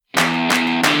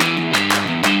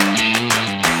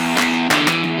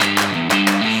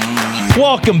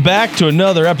Welcome back to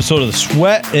another episode of the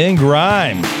Sweat and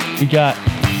Grime. We got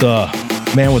the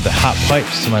man with the hot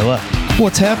pipes to my left.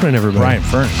 What's happening, everybody? Brian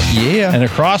Furnace. Yeah. And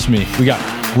across me, we got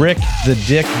Rick the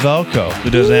Dick Velko. Who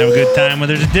doesn't have a good time when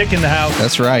there's a dick in the house?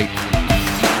 That's right.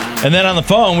 And then on the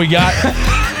phone, we got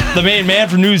the main man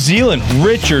from New Zealand,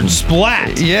 Richard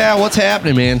Splat. Yeah, what's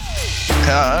happening, man?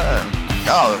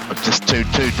 Just two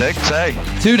dicks, eh?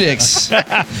 Two dicks.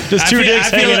 Just two dicks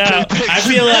hanging out. I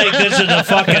feel like this is a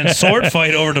fucking sword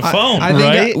fight over the phone. I think,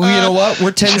 Right? you know what?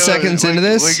 We're 10 seconds into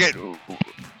this.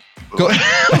 Go.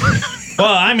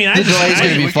 Well, I mean, The delay's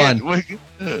going to be fun.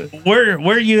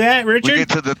 where you at, We Richard?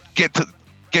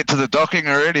 get to the docking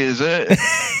already, is it?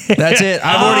 That's it.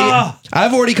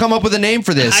 I've already come up with a name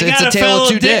for this. I It's got a tale fellow of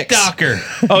two dick dicks. docker.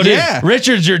 Oh, dude. Yeah.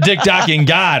 Richard's your dick docking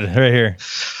god right here.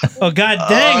 Oh, god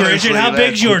dang, Honestly, Richard, how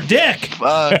big's your dick?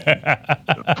 We're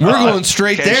going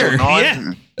straight there.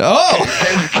 Nine. Oh,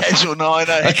 Casual 9,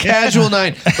 eh? a casual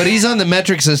 9. But he's on the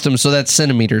metric system, so that's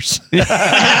centimeters. Ooh,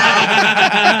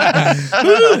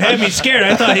 had me scared.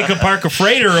 I thought he could park a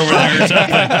freighter over there or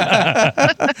something.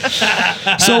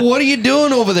 So what are you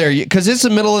doing over there? Because it's the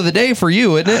middle of the day for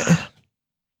you, isn't it?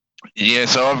 Yeah,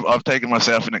 so I've taken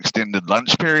myself an extended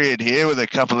lunch period here with a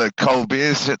couple of cold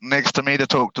beers sitting next to me to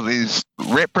talk to these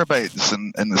reprobates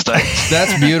in the States.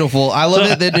 That's beautiful. I love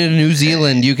it that in New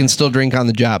Zealand you can still drink on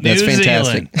the job. That's New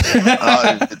fantastic.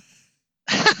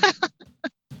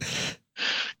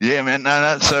 Yeah, man.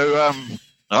 No. So,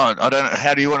 I don't know.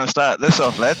 How do you want to start this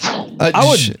off, lads?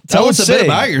 Tell us a bit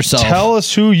about yourself. Tell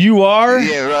us who you are,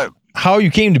 Yeah, right. how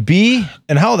you came to be,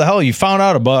 and how the hell you found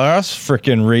out about us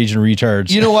freaking raging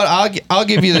retards. You know what? I'll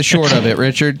give you the short of it,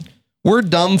 Richard. We're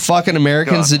dumb fucking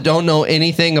Americans that don't know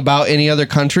anything about any other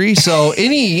country. So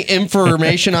any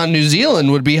information on New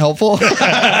Zealand would be helpful.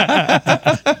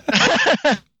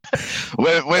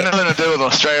 We're nothing to do with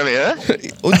Australia.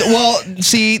 Well,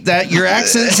 see that your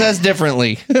accent says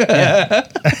differently.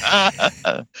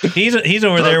 He's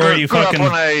over there where you Grew up fucking.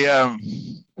 on a,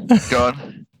 go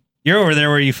on. You're over there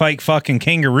where you fight fucking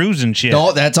kangaroos and shit.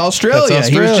 No, that's Australia. That's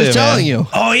He was Australia, just telling you.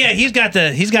 Oh yeah, he's got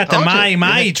the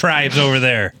Mai tribes over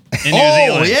there in New Oh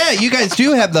Zealand. yeah, you guys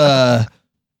do have the.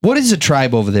 What is the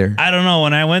tribe over there? I don't know.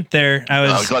 When I went there, I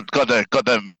was. Got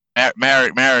the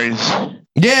Marys.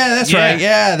 Yeah, that's Yeah. right.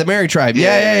 Yeah, the Mary tribe.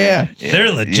 Yeah.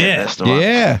 They're legit. Yeah, that's the one.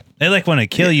 Yeah. They like want to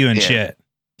kill you and Yeah.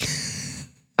 shit.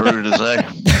 Rude as eh?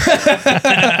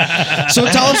 So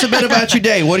tell us a bit about your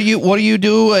day. What do you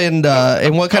do, and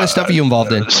what kind of stuff are you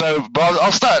involved in? So, Bob,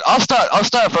 I'll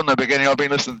start from the beginning. I've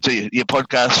been listening to your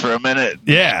podcast for a minute.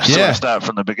 Yeah. So Yeah. I'll start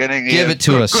from the beginning. Give it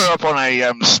to us. Grew up on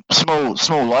a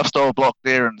small lifestyle block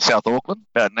there in South Auckland,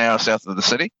 about an hour south of the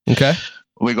city. Okay.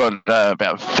 We got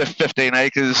about 15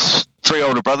 acres. 3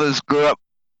 older brothers. Grew up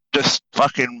just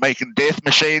fucking making death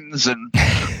machines and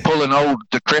pulling old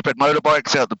decrepit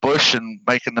motorbikes out the bush and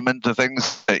making them into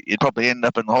things that you'd probably end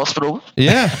up in the hospital with.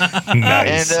 Yeah.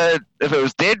 Nice. And if it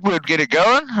was dead, we'd get it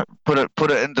going, put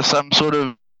it into some sort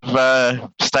of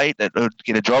state that would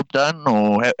get a job done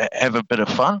or have a bit of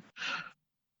fun.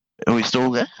 Are we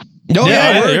still there? No,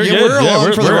 you're good. we're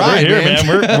along for the we're ride, here,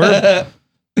 man.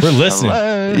 We're listening.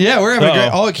 Hello? Yeah, we're having a great.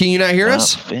 Uh-oh. Oh, can you not hear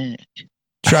us? Oh,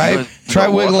 fuck. Try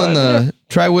wiggling the.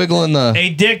 Try wiggling the. Hey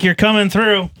Dick, you're coming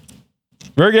through.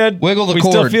 We're good. Wiggle the we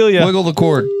cord. still feel you. Wiggle the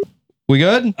cord. We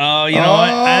good? Oh, you know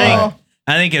what?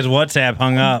 I think his WhatsApp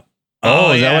hung up.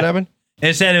 Oh, is that what happened?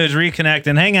 It said it was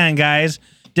reconnecting. Hang on, guys.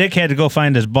 Dick had to go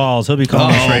find his balls. He'll be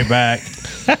calling us right back.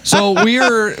 So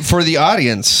we're for the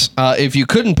audience. If you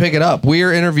couldn't pick it up, we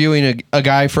are interviewing a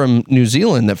guy from New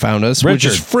Zealand that found us, which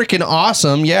is freaking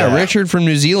awesome. Yeah, Richard from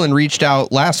New Zealand reached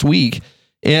out last week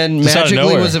and Just out of magically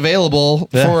nowhere. was available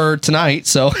for tonight.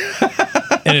 So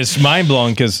And it's mind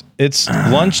blowing because it's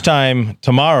lunchtime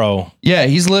tomorrow. yeah,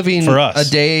 he's living For us.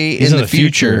 a day He's in the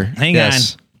future. Hang on.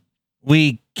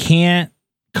 We can't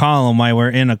call him while we're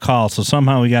in a call, so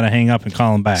somehow we got to hang up and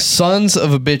call him back. Sons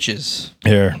of a bitches.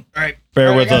 Here, All right,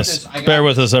 bear I with got us. this. I got Bear it.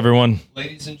 with us, everyone.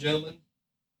 Ladies and gentlemen.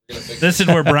 This is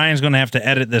where Brian's going to have to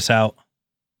edit this out.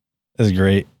 This is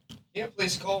great. Can't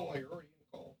place a call while you're already in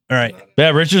a call. All right. Yeah,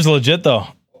 Richard's legit though.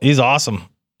 He's awesome.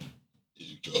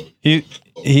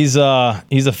 He's a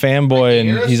fanboy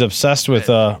and he's obsessed with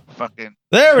Fucking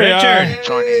There we Richard. are.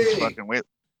 Chinese fucking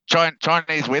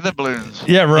Chinese weather balloons.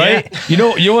 Yeah, right. You know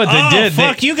what they did?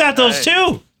 Fuck, you got those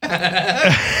too. Yeah,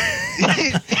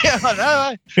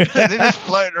 I know. They're just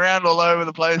floating around all over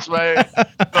the place, mate.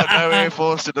 Got no Air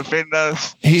Force to defend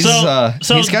us. He's So-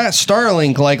 he's got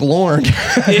Starlink like Lorne.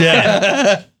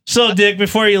 Yeah. So, Dick,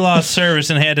 before you lost service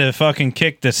and had to fucking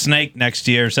kick the snake next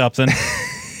to you or something,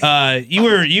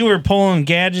 you were pulling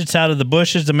gadgets out of the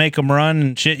bushes to make them run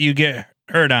and shit. You get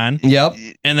heard on. Yep.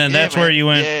 And then that's man. where you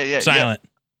went silent.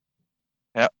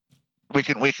 We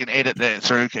can edit that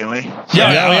through, can we?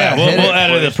 Yeah. We'll Hit it,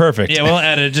 edit it perfect. Yeah, we'll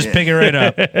edit it. Just pick it right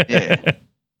up. Yeah.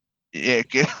 Yeah.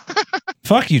 Good.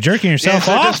 Fuck you, jerking yourself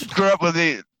so off? just grew up with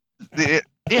the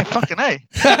fucking A.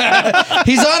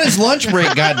 He's on his lunch break,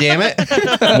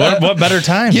 goddammit. What better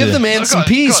time? Give to- the man some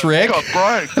peace, Rick.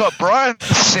 Got Brian's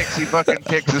sexy fucking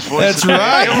Texas voice. That's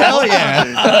right. Hell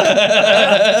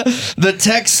yeah.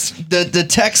 The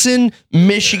Texan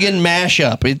Michigan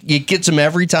mashup. It gets him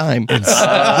every time. There's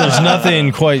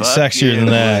nothing quite Fuck sexier yeah, than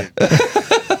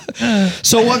that.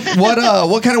 So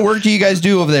what kind of work do you guys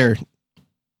do over there?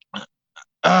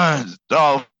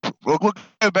 We'll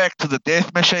go back to the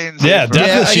death machines. Yeah,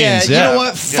 death machines. You Yeah. know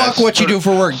what? Fuck what you do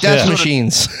for work. Death Yeah.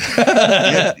 machines.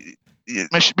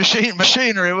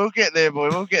 Machinery. We'll get there, boy.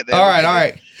 We'll get there. All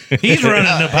right. He's running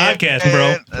the podcast,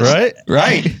 bro. Right?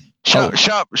 Right. Sharpening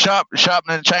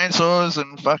chainsaws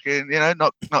and fucking,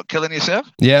 not killing yourself.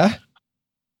 Yeah.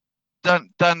 Done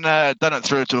it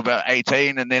through to about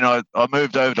 18, and then I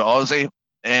moved over to Aussie,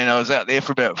 and I was out there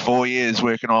for about 4 years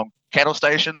working on cattle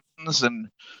stations and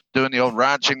doing the old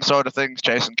ranching side of things,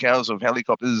 chasing cows with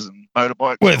helicopters and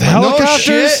motorbikes. With No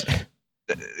helicopters? shit.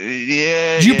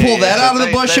 Yeah. Did you pull that So out of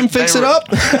the bush and fix it up?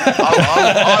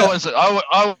 I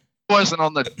wasn't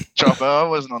on the chopper. I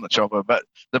wasn't on the chopper, but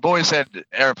the boys had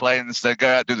airplanes. They go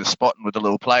out do the spotting with the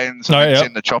little planes and Oh, yeah.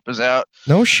 send the choppers out.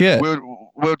 No shit.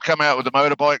 We'd come out with the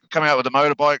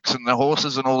motorbikes and the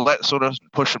horses and all that sort of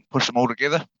push them all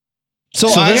together. So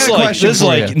So I this got a question is for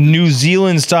like you. New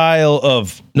Zealand style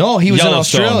of No, he was in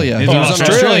Yellowstone. Australia. Oh, He was in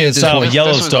Australian Australia at this style. point.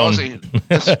 Yellowstone.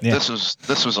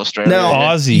 This was Australia. Now,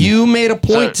 Aussie. you made a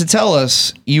point So- to tell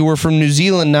us you were from New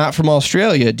Zealand, not from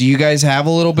Australia. Do you guys have a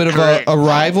little bit of Correct. a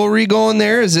rivalry going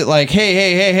there? Is it like,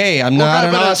 hey, I'm not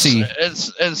an Aussie?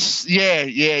 It's yeah,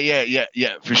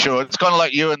 for sure. It's kind of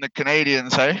like you and the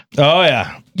Canadians, hey? Oh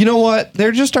yeah. You know what?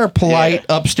 They're just our polite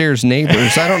upstairs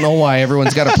neighbors. I don't know why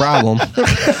everyone's got a problem.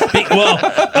 Well,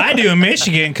 I do in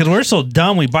Michigan because we're so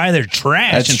dumb. We buy their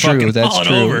trash That's and true. fucking That's haul it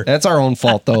true. over. That's our own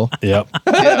fault, though. Yep.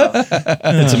 Yeah.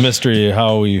 It's a mystery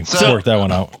how we So- worked that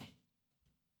one out.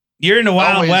 You're in the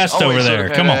Wild Always- West over always sort there.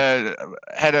 of Come on.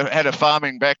 Had a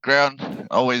farming background,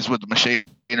 always with the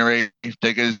machinery,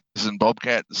 diggers and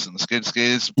bobcats and skid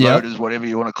steers, Yep. loaders, whatever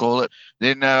you want to call it.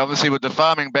 Then obviously with the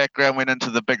farming background, went into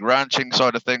the big ranching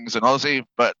side of things in Aussie,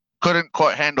 but couldn't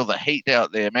quite handle the heat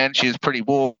out there, man. She was pretty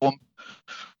warm.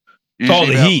 Usually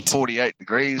the about heat. 48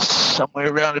 degrees,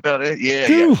 somewhere around about it. Yeah,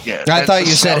 Whew. yeah. I That's thought the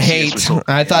you said Celsius hate. we're talking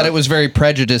I thought about. it was very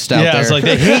prejudiced out Yeah, there. it's like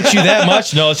they hate you that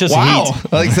much. No, it's just wow.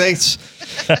 heat. Like thanks.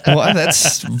 Well,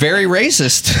 that's very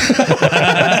racist.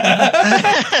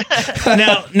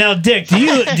 Now, Dick, do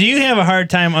you have a hard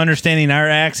time understanding our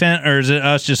accent, or is it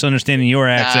us just understanding your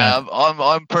accent?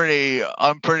 I'm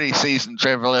pretty seasoned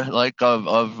traveler. Like I've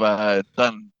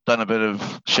done a bit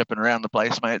of shipping around the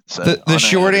place, mate. So I know The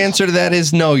short how it is. answer to that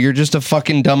is no. You're just a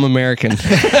fucking dumb American. We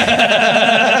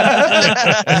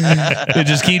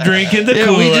just keep drinking the Yeah,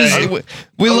 Kool-Aid.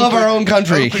 we love our own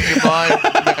country. Open your mind,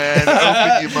 man.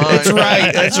 Open your mind. That's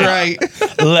right. That's right.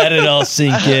 Let it all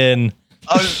sink in.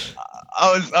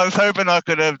 I was hoping I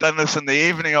could have done this in the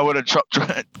evening. I would have chopped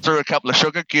through a couple of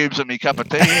sugar cubes in my cup of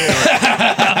tea.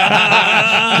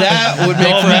 That would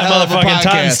make Old for a man hell of a motherfucking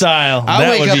time podcast. style. I'll That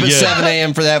wake would up be at good. 7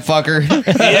 a.m. for that fucker.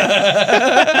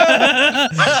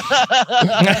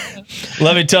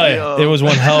 Let me tell you, it was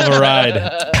one hell of a ride.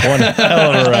 One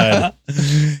hell of a ride.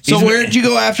 So where did you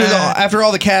go after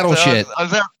all the cattle So shit? I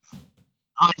was out.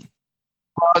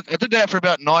 I did that for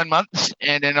about 9 months,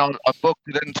 and then I booked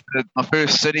it into my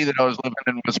first city that I was living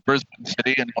in was Brisbane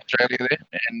City in Australia there,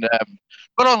 and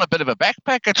got on a bit of a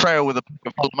backpacker trail with a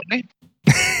pocket full of money.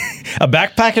 A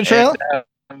backpacking trail?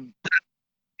 And,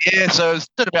 yeah, so I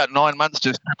did about 9 months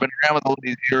just tripping around with all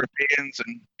these Europeans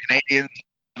and Canadians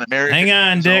and Americans. Hang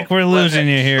on, Dick, So we're I losing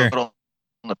you here. got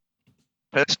on the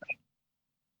piss.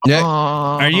 Yeah.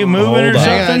 Are you moving or Hold on.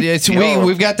 Hang on. something? It's,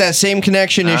 we've got that same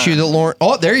connection issue that Lauren.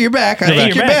 Oh, there you're back. I Yeah,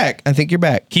 think you're you're back. I think you're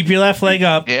back. Keep your left leg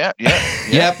up. Yeah.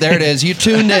 Yep, there it is. You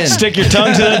tuned in. Stick your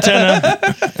tongue to the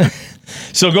antenna.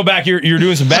 So go back. You're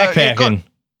doing some backpacking.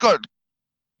 Good.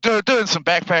 Doing some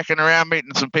backpacking around,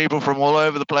 meeting some people from all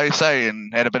over the place,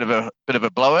 and had a bit of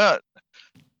a blowout.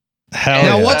 Hell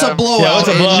Now, yeah. what's a blowout Yeah, what's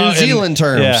a in blowout New in- Zealand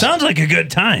terms? yeah. Sounds like a good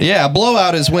time. Yeah, a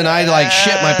blowout is when I like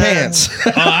shit my pants.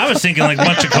 Oh, I was thinking like a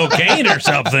bunch of cocaine or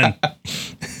something.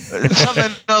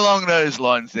 Something along those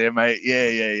lines there, mate.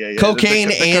 Yeah.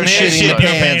 Cocaine and shitting your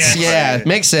pants. Yeah,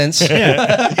 makes sense.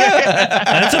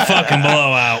 That's a fucking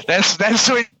blowout. That's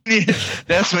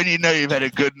when you know you've had a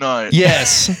good night.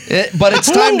 Yes, but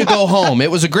it's time to go home. It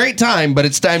was a great time, but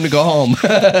it's time to go home.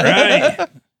 Right.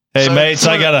 Hey, mates,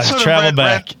 I got to travel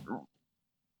back.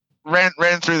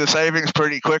 Ran through the savings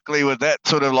pretty quickly with that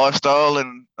sort of lifestyle,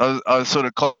 and I was sort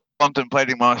of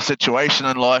contemplating my situation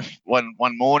in life one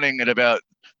morning at about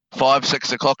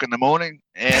 5-6 o'clock in the morning,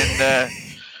 and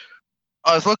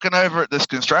I was looking over at this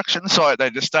construction site. They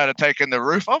just started taking the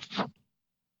roof off.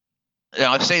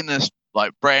 I've seen this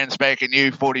like brand spanking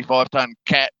new 45-ton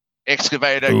cat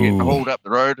excavator getting hauled up the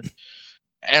road,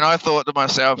 and I thought to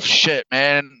myself, shit,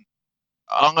 man,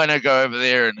 I'm going to go over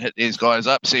there and hit these guys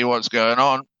up, see what's going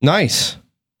on. Nice.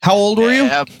 How old were you?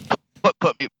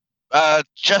 Put me,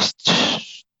 just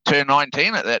turned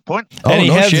 19 at that point. And he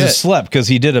hasn't slept because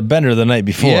he did a bender the night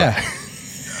before. Yeah.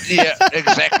 Yeah,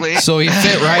 exactly. So he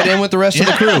fit right in with the rest of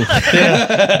the crew.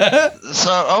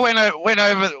 So I went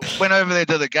over there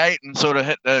to the gate and sort of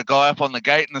hit the guy up on the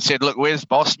gate and said, look, where's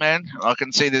boss man? I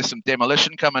can see there's some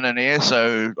demolition coming in here,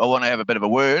 so I want to have a bit of a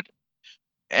word.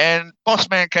 And boss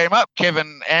man came up,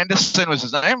 Kevin Anderson was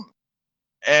his name,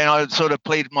 and I sort of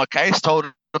pleaded my case, told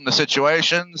him the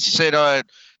situation, said I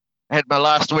had my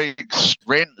last week's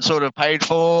rent sort of paid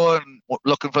for and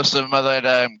looking for some of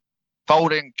that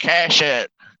folding cash at.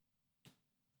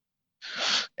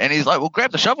 And he's like, well,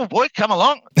 grab the shovel, boy, come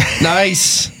along.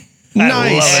 Nice.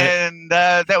 And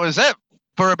that was it.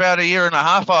 For about a year and a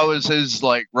half, I was his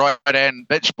like right-hand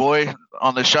bitch boy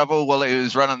on the shovel while he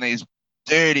was running these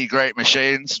dirty, great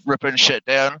machines, ripping shit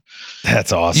down.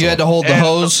 That's awesome. You had to hold the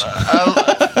hose.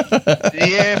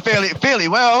 Yeah, fairly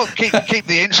well. Keep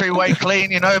the entryway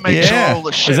clean, make sure all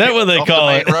the shit is that what they call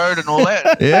the it? main road and all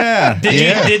that. Yeah.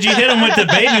 Did you hit him with the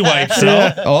baby wipes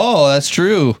though? Oh, that's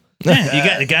true.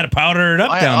 Yeah, you got to powder it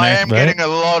up down there. I am getting a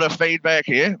lot of feedback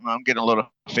here. I'm getting a lot of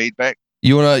feedback.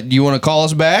 You wanna call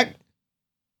us back?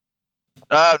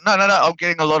 No. I'm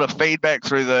getting a lot of feedback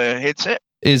through the headset.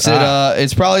 Is it?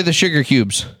 It's probably the sugar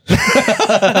cubes. Your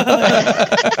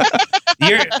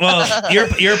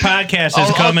podcast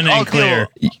is coming in clear.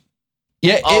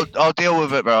 Yeah, I'll deal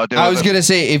with it, bro. I was gonna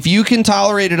say, if you can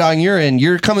tolerate it on your end,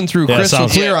 you're coming through crystal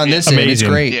clear on this end. It's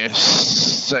great. Yes,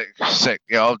 sick.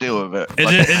 Yeah, I'll deal with it.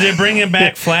 Is it bringing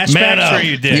back flashbacks for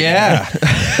you, Dick? Yeah.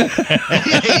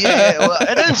 yeah. Well,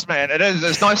 it is, man. It is.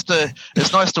 It's nice to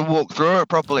walk through it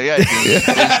properly. Yeah, there's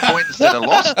points that are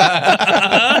lost.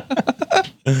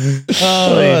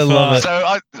 I love it. So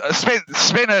I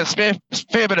spent a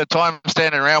fair bit of time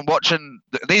standing around watching.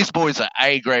 These boys are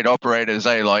A-grade operators.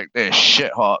 They're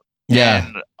shit hot. Yeah.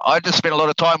 And I just spent a lot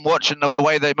of time watching the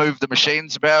way they moved the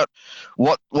machines about,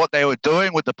 what they were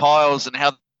doing with the piles and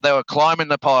how they were climbing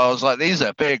the piles. Like, these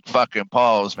are big fucking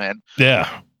piles, man. Yeah.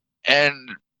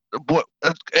 And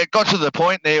it got to the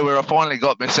point there where I finally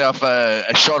got myself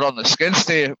a shot on the skid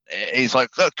steer. He's like,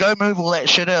 go move all that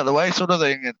shit out of the way, sort of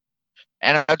thing.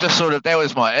 And I just that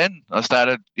was my in. I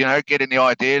started, getting the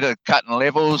idea to cutting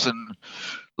levels and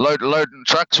loading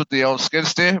trucks with the old skid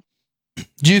steer.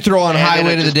 Did you throw on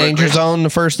Highway to the Danger Zone the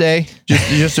first day?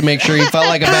 Just to make sure you felt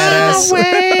like a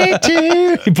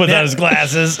badass? He put on his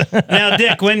glasses. Now,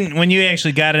 Dick, when you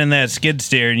actually got in that skid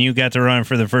steer and you got to run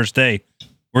for the first day,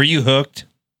 were you hooked?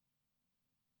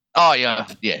 Oh, yeah.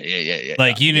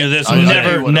 Like, you knew this was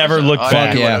never looked fun.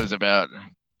 I knew what it was about.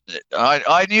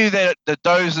 I knew that the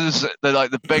dozers,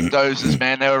 the big dozers,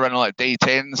 man, they were running like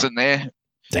D10s in there.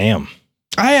 Damn.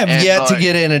 I have yet to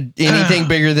get in anything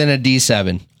bigger than a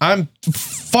D7. I'm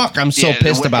so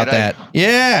pissed about that.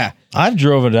 Yeah. I've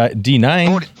drove a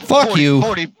D9.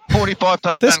 45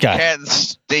 ton this guy.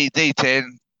 cats,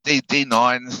 D10,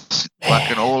 D9s,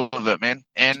 fucking all of it, man.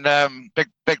 And big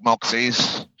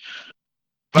Moxies.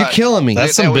 You're killing me.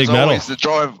 That's some big metal.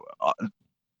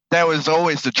 That was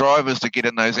always the drivers to get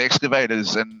in those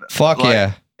excavators. And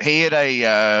yeah. He had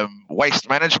a waste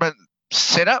management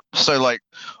setup. So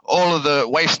all of the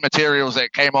waste materials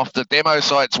that came off the demo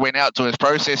sites went out to his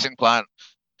processing plant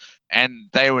and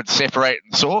they would separate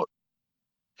and sort.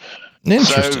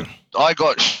 Interesting. So I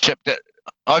got shipped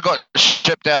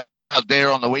out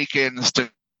there on the weekends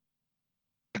to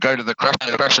go to the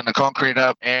crushing the concrete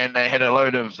up, and they had a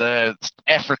load of the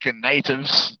African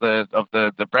natives, the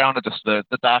browner, the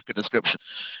darker description,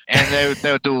 and they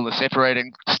would do all the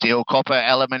separating: steel, copper,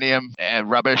 aluminium, and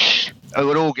rubbish. It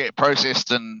would all get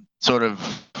processed and sort of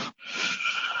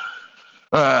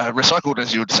recycled,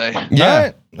 as you would say.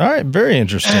 Yeah. All right. Very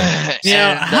interesting.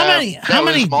 How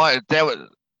many?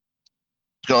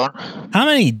 Go on. How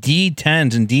many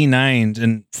D10s and D9s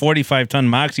and 45-ton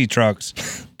Moxie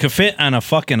trucks could fit on a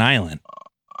fucking island.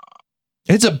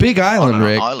 It's a big island, On an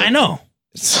Rick. island. I know.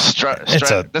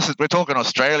 We're talking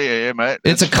Australia here, mate.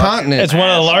 It's a continent. It's one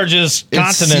of the largest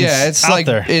continents it's out like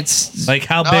there. it's Like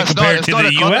how No, big it's compared not- to it's not the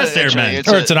a U.S. continent, there, actually.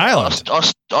 man? Or it's an island.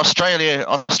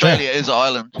 Australia is an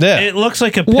island. Yeah. It looks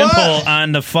like a What? pimple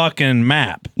on the fucking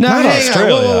map. now. Not Hang on,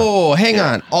 Australia. whoa, hang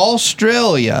on.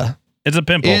 Australia It's a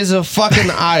pimple. is a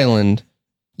fucking island.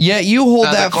 Yet you hold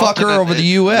Now, the that fucker continent over the is-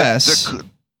 U.S. The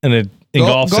And it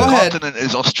engulfs go it. ahead. continent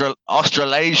is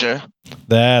Australasia,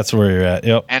 That's where you're at.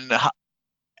 Yep. and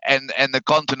the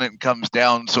continent comes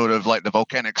down sort of like the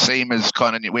volcanic seam is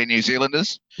kind of where New Zealand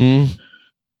is. Mm.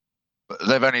 But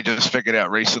they've only just figured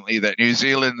out recently that New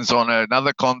Zealand's on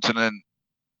another continent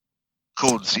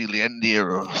called Zealandia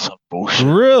or some bullshit.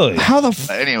 Really? How the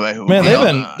But anyway, Man,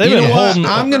 they've you been know what? holding.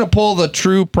 I'm gonna pull the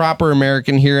true proper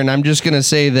American here, and I'm just gonna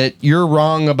say that you're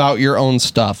wrong about your own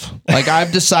stuff. Like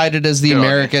I've decided as the Good on you.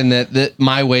 American that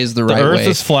my way is the The right Earth way.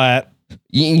 is flat.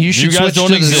 You should You guys switch don't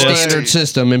to the exist. standard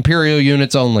system, imperial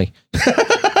units only.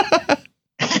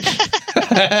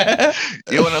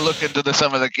 You want to look into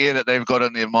some of the gear that they've got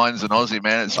in their mines in Aussie,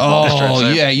 man. It's monstrous, Oh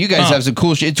eh? yeah, you guys have some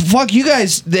cool shit. Fuck you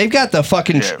guys. They've got the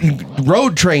fucking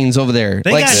road trains over there,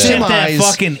 they like got shit that semis.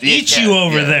 fucking eat you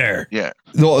over there. Yeah.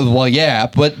 Well, yeah,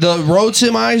 but the road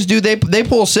semis, dude, they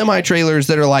pull semi trailers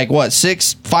that are like what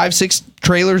 6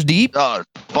 trailers deep. Oh,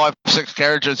 5-6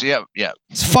 carriages. Yep. Yeah.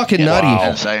 It's fucking Yeah. nutty. Wow.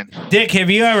 Insane. Dick, have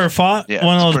you ever fought Yeah,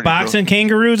 one of it's those pretty boxing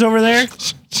kangaroos over there?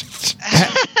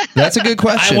 That's a good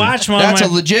question. I watched one. That's of a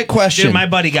my- legit question. Dude, my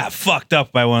buddy got fucked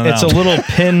up by one of It's a them. little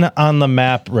pin on the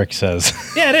map, Rick says.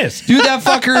 Yeah, it is. Dude, that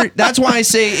fucker. That's why I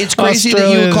say it's crazy that you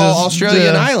Australia's would call just- Australia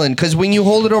an yeah. island, because when you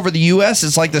hold it over the U.S.,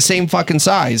 it's like the same fucking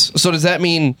size. So does that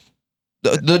mean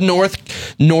the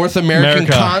North American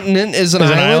America continent is an Is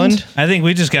an island? island? I think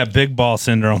we just got big ball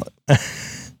syndrome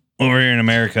over here in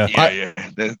America. Yeah.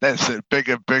 That's it.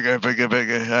 Bigger.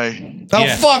 Hey. Oh,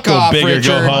 Yeah. fuck Go off, big or Richard.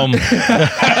 go home.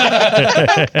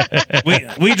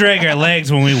 We drag our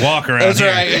legs when we walk around That's here.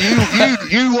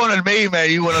 right. You wanted me, man.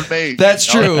 You wanted me. That's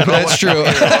true. I That's true.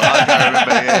 I can't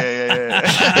remember. Yeah.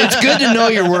 It's good to know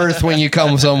your worth when you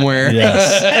come somewhere.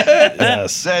 Yes.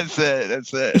 Yes.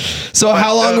 That's it. So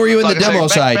how long were you in the Like I say, demo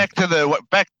side? Back to the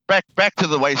back to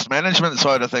the waste management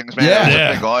side of things, man. Yeah. That was Yeah.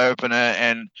 a big eye opener,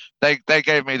 and they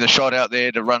gave me the shot out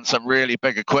there to run some really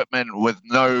big equipment with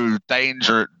no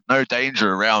danger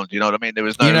around. You know what I mean? There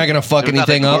was no. You're not gonna fuck there was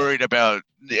anything nothing up. Worried about?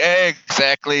 Yeah,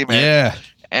 exactly, man. Yeah.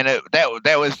 And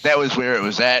that was where it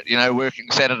was at. You know,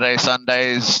 working Saturday,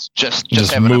 Sundays, just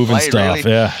Just having moving a play, stuff.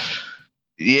 Really. Yeah.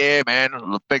 Yeah, man,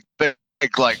 big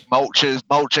like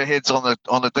mulcher heads on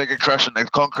the digger, crushing the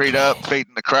concrete up,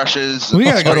 feeding the crushers. We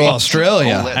gotta go to all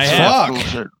Australia. that I sort have. of cool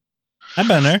shit. I've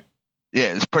been there.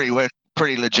 Yeah, it's pretty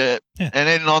legit. Yeah. And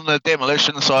then on the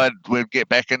demolition side, we'd get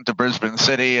back into Brisbane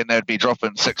City, and they'd be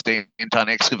dropping 16-ton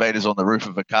excavators on the roof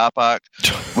of a car park.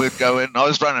 We'd go in. I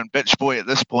was running Bitch Boy at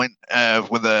this point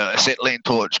with a acetylene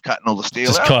torch, cutting all the steel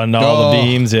Just out. cutting all Oh, the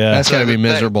beams. Yeah. That's gotta be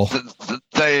miserable.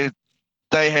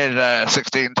 They had a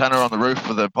 16-tonner on the roof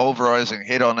with a pulverizing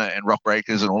head on it and rock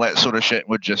breakers and all that sort of shit. And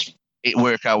we'd just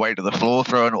work our way to the floor,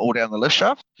 throwing it all down the lift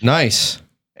shaft. Nice.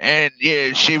 And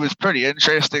yeah, she was pretty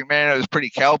interesting, man. It was pretty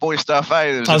cowboy stuff.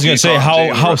 Eh? There I was a going few to say, times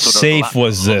there how were sort of safe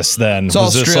was this then? It's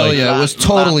Was this Australia. like- It was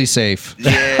totally safe.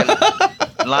 Yeah,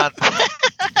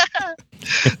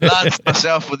 lanced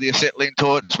myself with the acetylene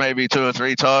torch maybe 2 or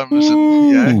 3 times, and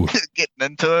you know, getting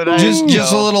into it. Eh? Just You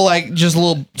a know.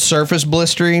 little surface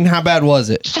blistering. How bad was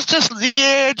it? Just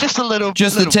a little,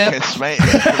 Just the little tip? kiss, mate.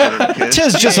 Just a little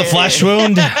kiss. Just a flesh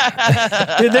wound.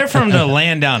 Dude, they're from the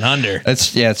land down under.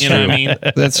 It's You true. know what I mean?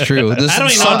 That's true. The I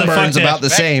don't even know what the fuck sunburn's that- about the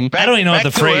same. I don't even know what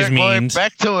Back the to phrase work, boy. means.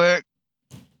 Back to work.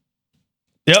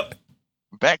 Yep.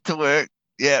 Back to work.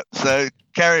 Yeah. So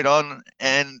carried on,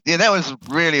 and yeah, that was a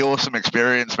really awesome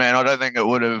experience, man. I don't think it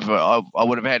would have. I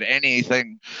would have had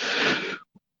anything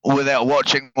without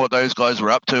watching what those guys were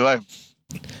up to. Eh?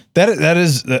 That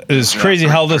is Yeah, crazy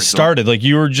how pretty this cool. started. Like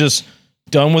you were just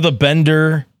done with a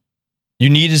bender. You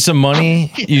needed some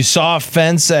money. You saw a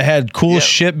fence that had cool Yeah.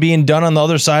 shit being done on the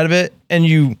other side of it, and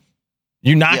you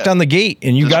knocked Yeah. on the gate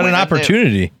and you Just got an went in there.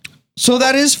 opportunity. So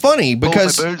that is funny Pulled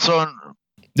because my boots on,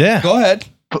 Yeah. go ahead.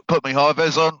 put my high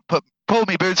vis on, put pulled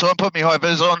me boots on, put me high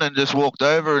vis on, and just walked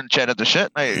over and chatted the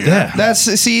shit, mate. Yeah. That's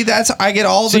I get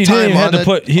all So the you time didn't even on have to the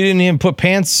put. He didn't even put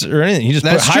pants or anything. He just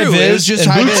That's put high true. It vis was just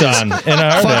and high boots vis. on. And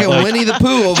I fucking like, Winnie the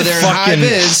Pooh over there in high fucking-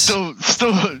 vis. Still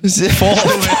full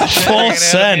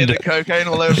send. The cocaine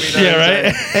all over me. Yeah,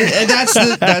 right. And that's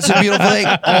a beautiful thing.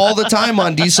 All the time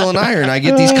on Diesel and Iron, I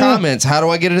get these comments. How do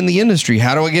I get it in the industry?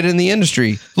 How do I get it in the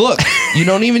industry? Look, you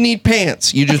don't even need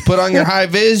pants. You just put on your high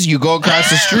vis. You go across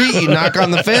the street. You knock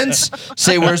on the fence.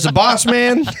 Say, "Where's the boss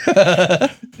man?"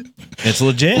 It's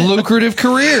legit. Lucrative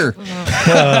career.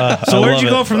 So where'd you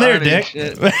go from there, Dick?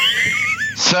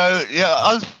 So yeah,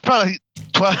 I was probably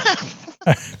 12.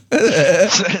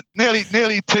 So nearly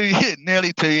 2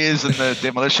 years in the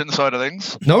demolition side of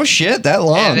things. No shit, that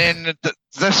long. And then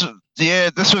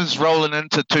this was rolling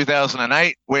into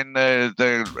 2008 when the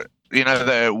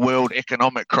world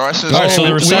economic crisis. All right, so the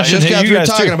we recession just hit got you through guys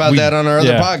talking too. about that on our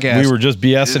other podcast. We were just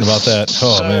BSing about that.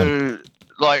 Oh so, man.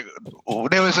 like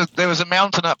there was a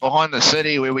mountain up behind the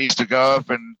city where we used to go up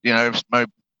and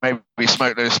maybe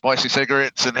smoke those spicy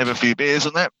cigarettes and have a few beers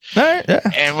and that. All right, yeah.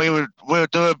 And we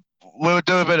would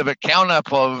do a bit of a count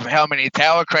up of how many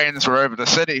tower cranes were over the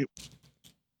city.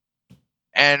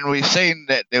 And we seen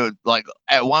that there was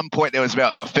at one point there was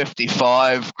about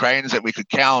 55 cranes that we could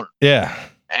count. Yeah.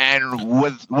 And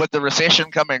with the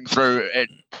recession coming through,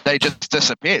 they just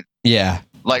disappeared. Yeah.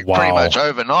 Pretty Wow. much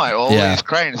overnight, all Yeah. these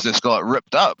cranes just got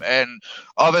ripped up. And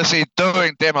obviously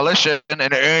doing demolition and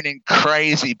earning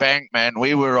crazy bank, man.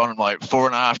 We were on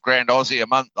 $4,500 Aussie a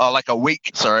month, a week,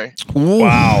 sorry.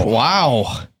 Wow.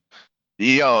 Wow.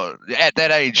 Yo, at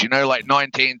that age,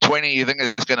 19, 20, you think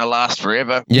it's going to last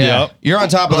forever. Yeah. Yep. You're on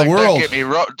top of the world. Don't get me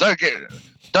wrong. Don't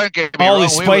get me All wrong.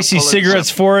 these we were spicy pulling cigarettes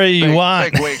some for you big,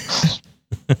 want. big weeks.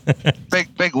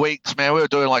 big weeks, man. We were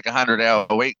doing 100-hour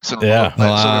weeks and Yeah. all that sort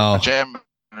Wow. of jam.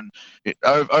 And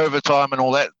overtime and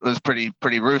all that was pretty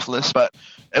ruthless, but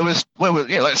it was like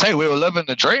I say, we were living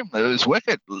the dream. It was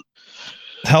wicked.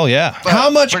 Hell yeah. But How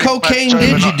much pretty cocaine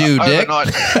did you do, Dick?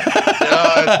 overnight.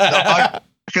 I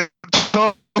can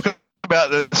talk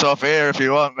about this off air if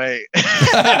you want, mate.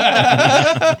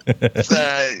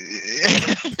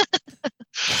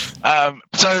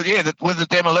 With the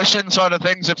demolition side of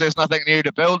things, if there's nothing new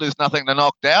to build, there's nothing to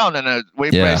knock down, and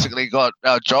we Yeah. basically got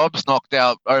our jobs knocked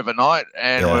out overnight,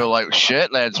 and Yeah. we were like,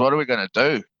 "Shit, lads, what are we going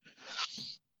to do?"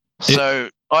 So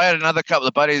I had another couple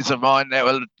of buddies of mine that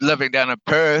were living down in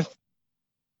Perth,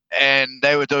 and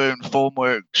they were doing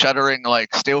formwork, shuttering,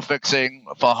 steel fixing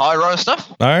for high-rise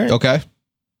stuff. All right. Okay.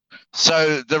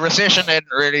 So the recession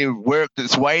hadn't really worked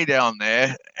its way down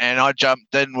there, and I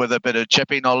jumped in with a bit of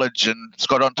chippy knowledge and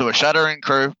got onto a shuttering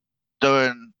crew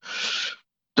doing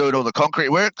all the concrete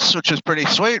works, which is pretty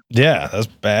sweet. Yeah, that's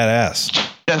badass.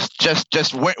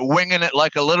 Just winging it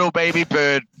like a little baby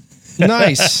bird.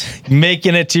 Nice.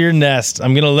 Making it to your nest.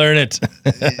 I'm gonna learn it.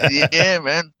 Yeah,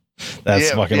 man. That's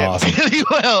Yeah, fucking yeah, awesome. Really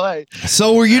well, eh?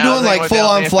 So were you I doing think we're full down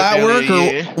on there for flat nearly work, a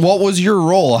or year. what was your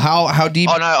role? How deep?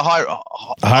 Oh no,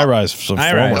 High rise. So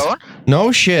High rise. go on.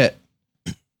 No shit.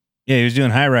 Yeah, he was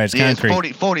doing high rise Yeah, it's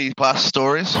concrete. 40 plus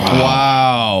stories.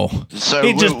 Wow. So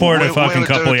He just poured a fucking were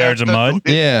couple doing yards of mud.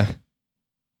 Yeah.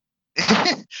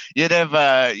 You'd have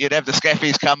the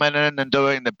scaffies coming in and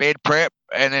doing the bed prep,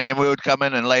 and then we would come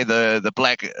in and lay the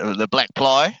black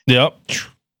ply, Yep.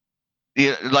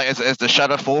 as the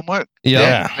shutter formwork.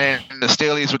 Yeah. And then the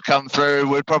steelies would come through.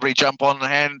 We'd probably jump on the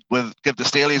hand give the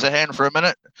steelies a hand for a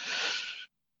minute,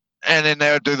 and then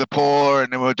they would do the pour,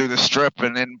 and then we'd do the strip,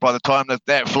 and then by the time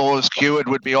that floor is cured,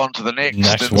 we'd be on to the next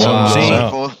Next and so on one. and so Wow.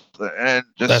 forth. And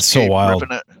just That's so keep wild.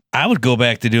 ripping it. I would go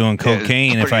back to doing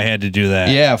cocaine if I had to do that.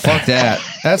 Yeah. Fuck that.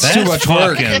 That's too much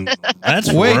work.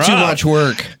 That's Way rough. too much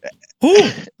work.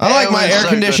 Ooh. I like It my was air so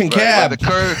conditioned good,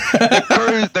 bro.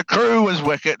 cab. The crew was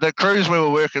wicked. The crews we were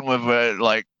working with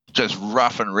were just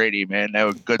rough and ready, man. They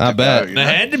were good I to bet. go. you They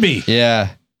know? had to be. Yeah.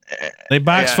 They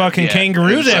box Yeah, fucking yeah.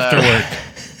 kangaroos It's, after work.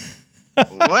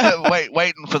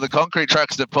 Waiting for the concrete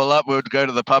trucks to pull up. We would go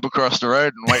to the pub across the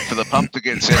road and wait for the pump to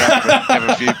get set up and have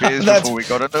a few beers That's before we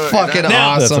got into it. Fucking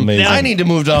Now- That's awesome. amazing. I need to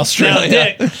move to Now,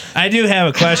 Australia. Dick, I do have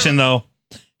a question though.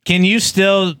 Can you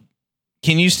still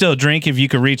drink if you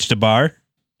could reach the bar,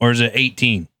 or is it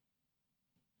 18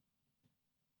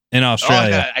 in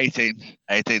Australia? 18.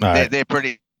 All right. They're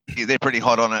pretty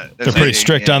hot on it. They're pretty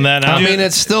strict on that now. I mean,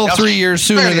 it's still 3 years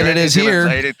sooner than it is here.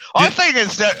 I think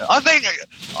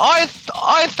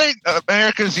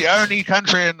America's the only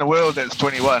country in the world that's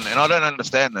 21, and I don't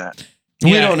understand that.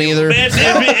 We Yeah. don't either.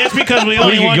 It's because we We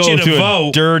only could want go you to to a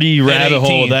vote. dirty rabbit hole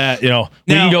 18. of that. We Now,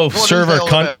 can go What is serve our all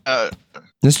cunt. about?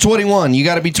 It's 21. You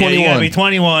got to be 21. Yeah, you gotta be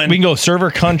 21. We can go serve our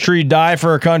country, die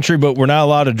for our country, but we're not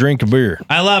allowed to drink a beer.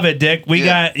 I love it, Dick.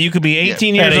 You could be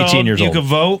 18 At years 18 old. years You old. could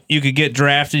vote. You could get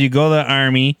drafted. You go to the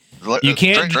army. You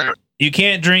can't drink. You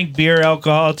can't drink beer,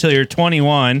 alcohol till you're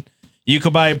 21. You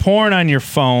could buy porn on your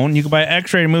phone. You could buy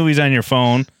X-rated movies on your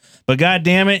phone. But God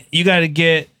damn it, you got to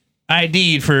get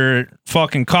ID'd for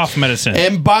fucking cough medicine.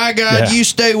 And by God, you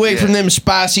stay away from them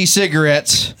spicy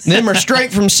cigarettes. Them are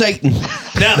straight from Satan.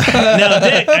 Now,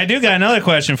 Dick, I do got another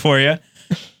question for you.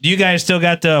 Do you guys still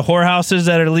got the whorehouses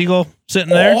that are legal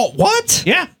sitting there? Oh, what?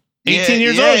 Yeah. 18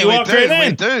 years old, you walk right in.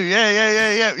 We do.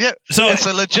 Yeah. So it's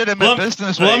a legitimate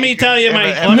business. Let me tell you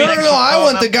my. No. I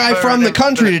want the guy from the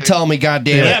country to tell me,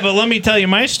 goddamn it. Yeah, but let me tell you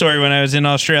my story when I was in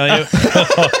Australia.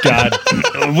 Oh God,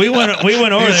 we went over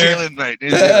New there. Zealand, mate.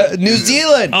 New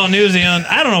Zealand. Oh, New Zealand.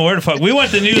 I don't know where the fuck we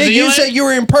went to New Yeah, Zealand. you said you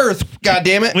were in Perth.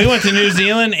 Goddamn it. We went to New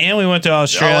Zealand and we went to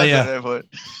Australia,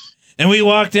 and we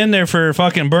walked in there for a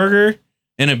fucking burger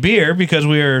and a beer because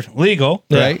we were legal,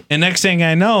 Right. And next thing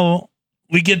I know,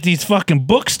 we get these fucking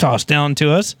books tossed down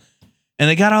to us, and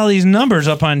they got all these numbers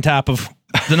up on top of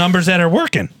the numbers that are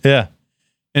working. Yeah.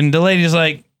 And the lady's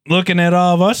like looking at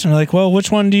all of us and like, well,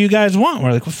 which one do you guys want?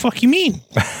 We're like, what the fuck you mean?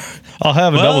 I'll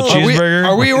have a double cheeseburger.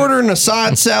 Are we ordering a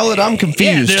side salad? I'm Yeah,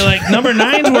 confused. they're like, number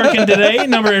 9's working today.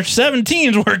 Number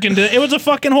 17's working today. It was a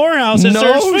fucking whorehouse that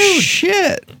serves no food.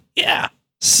 shit. Yeah.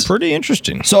 Pretty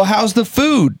interesting. So how's the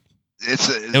food?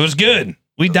 It was good.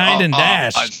 We dined and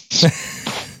dashed.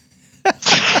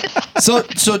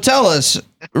 So tell us,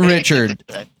 Richard,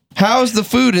 how's the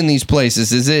food in these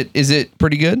places? Is it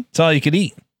pretty good? It's all you could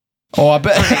eat. Oh, I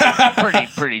bet.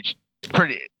 pretty.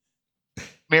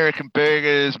 American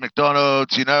burgers,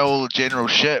 McDonald's, all the general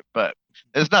shit. But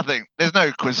there's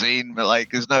no cuisine. But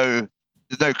like, there's no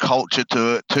culture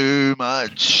to it too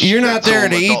much. You're not It's there all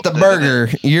to eat the adopted, burger.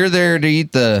 You're there to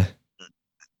eat the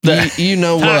you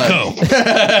know Taco.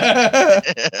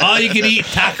 what. All you can eat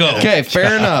taco. Okay,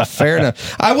 fair enough.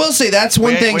 I will say that's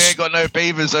one thing. We ain't got no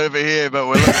beavers over here, but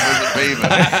we're looking for the beaver.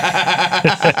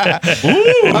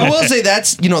 I will say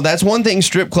that's one thing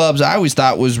strip clubs I always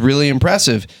thought was really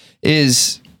impressive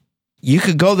is you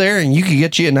could go there and you could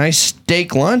get you a nice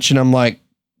steak lunch, and I'm like,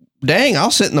 dang, I'll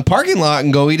sit in the parking lot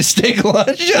and go eat a steak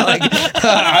lunch. Like,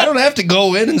 I don't have to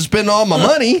go in and spend all my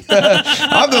money.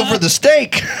 I'll go for the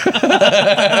steak.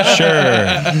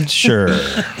 Sure.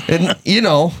 And,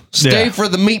 stay for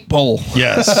the meat bowl.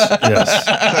 Yes. So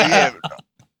yeah,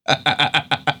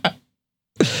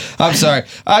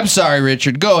 I'm sorry,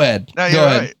 Richard. Go ahead. no, Go you're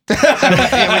ahead. right. So, we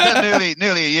got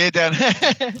nearly a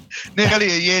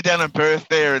year down, in Perth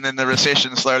there, and then the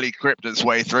recession slowly crept its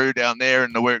way through down there,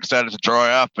 and the work started to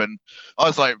dry up, and I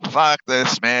was like, "Fuck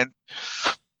this, man."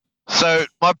 So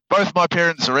both my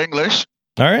parents are English.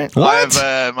 All right. What?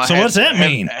 So what's that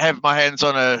mean? Have a hands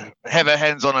on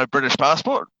a British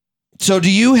passport. So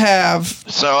do you have?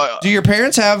 So Do your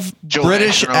parents have Dual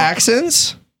British national.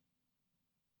 accents?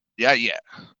 yeah.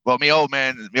 Well, my old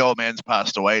man's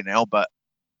passed away now, but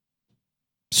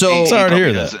So Sorry to hear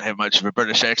probably that. doesn't have much of a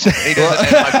British accent. He doesn't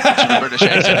have much of a British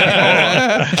accent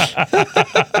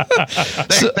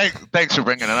anymore. Thanks for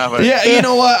bringing it up. yeah, you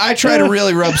know what? I try to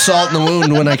really rub salt in the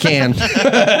wound when I can.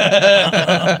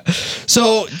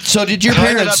 So did your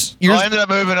parents? I ended up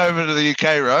moving over to the UK,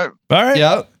 right? All right.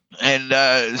 Yeah.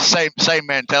 And same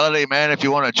mentality, man. If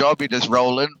you want a job, you just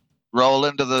roll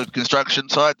into the construction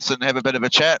sites and have a bit of a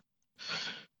chat.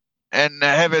 And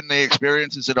having the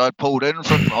experiences that I pulled in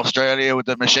from Australia with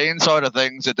the machine side of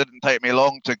things, it didn't take me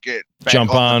long to get back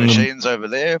Jump on the machines over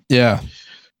there. Yeah.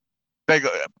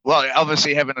 Well,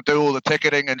 obviously having to do all the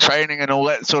ticketing and training and all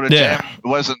that sort of Yeah. jam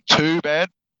wasn't too bad.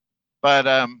 But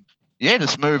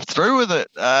just moved through with it.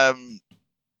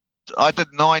 I did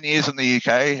 9 years in the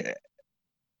UK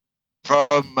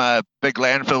from big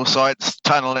landfill sites,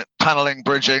 tunneling,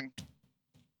 bridging.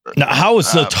 Now, how was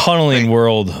the tunneling big-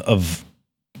 world of?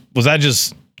 Was that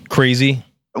just crazy?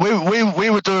 We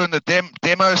were doing the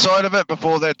demo side of it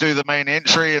before they do the main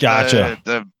entry and Gotcha.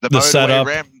 the The setup.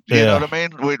 motorway ramp. You Yeah. know what I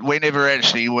mean? We never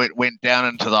actually went down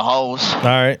into the holes. All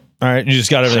right. You just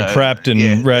got everything So, prepped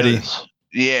and ready.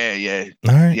 Yeah.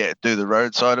 All right. Do the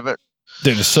road side of it.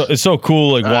 Dude, it's so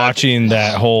cool, like watching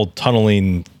that whole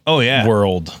tunneling Oh yeah.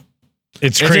 world.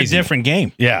 It's It's crazy. a different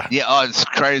game. Yeah. Yeah, it's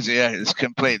crazy. Yeah, it's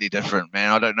completely different, man.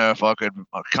 I don't know if I'm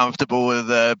comfortable with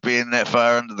being that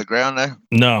far under the ground there.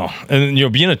 No, and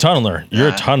being a tunneler, you're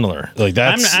a tunneler. Like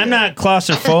that's. I'm not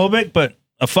claustrophobic, but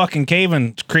a fucking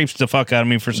caving creeps the fuck out of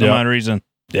me for some Yep. odd reason.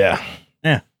 Yeah.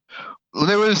 Well,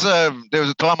 there was a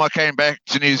time I came back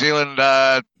to New Zealand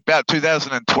about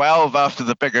 2012 after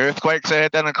the big earthquakes they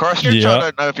had down in Christchurch. Yeah. I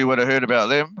don't know if you would have heard about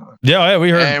them. Yeah, we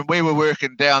heard. And we were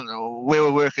working down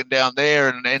there,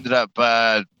 and ended up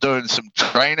doing some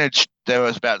drainage. There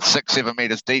was about 6-7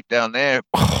 meters deep down there.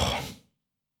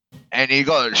 And you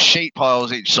got sheet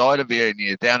piles each side of you, and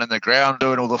you're down in the ground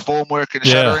doing all the formwork and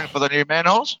shuttering for the new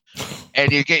manholes.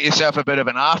 And you get yourself a bit of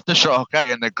an aftershock,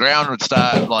 and the ground would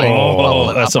start like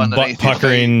bubbling that's up some butt underneath your feet.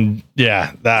 puckering.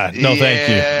 Yeah, that. No, thank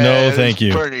you. No, it thank was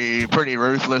you. Pretty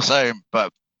ruthless,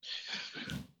 But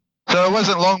so it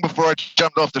wasn't long before I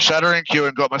jumped off the shuttering queue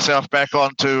and got myself back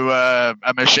onto a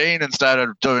machine and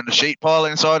started doing the sheet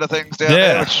piling side of things down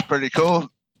there, which is pretty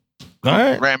cool. All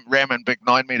right. Ramming big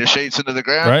 9-meter sheets into the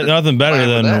ground. Right, nothing better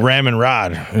than ramming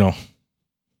rod.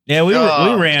 Yeah, we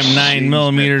ram 9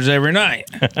 millimeters every night.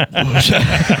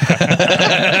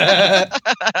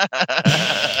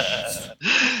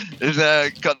 Is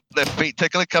got the feet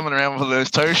tickler coming around with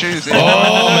those toe shoes?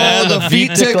 Oh, man, the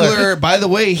feet tickler. By the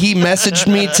way, he messaged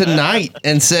me tonight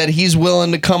and said he's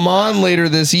willing to come on later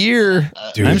this year.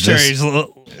 Dude, I'm sure he's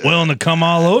willing to come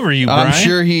all over you, Brian. I'm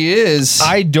sure he is.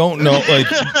 I don't know,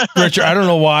 Richard. I don't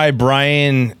know why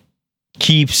Brian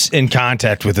keeps in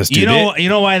contact with this dude. You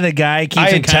know why the guy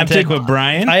keeps in contact with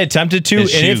Brian? I attempted to, and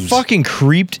it fucking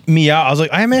creeped me out. I was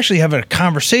like, I'm actually having a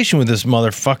conversation with this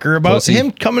motherfucker about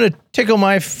him coming to tickle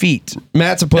my feet.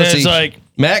 Matt's a pussy. And it's like,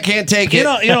 Matt can't take it.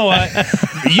 You know what?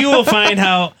 You will find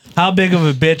how big of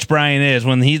a bitch Brian is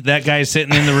when that guy's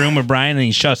sitting in the room with Brian and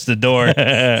he shuts the door.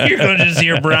 You're going to just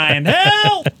hear Brian,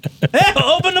 help!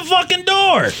 Open the fucking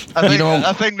door!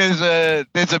 I think there's a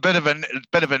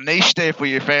bit of a niche there for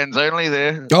your fans only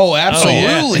there. Oh,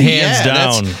 absolutely. Hands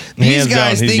down. These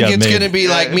guys think it's going to be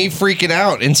like me freaking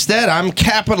out. Instead, I'm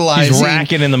capitalizing. He's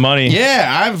racking in the money. Yeah,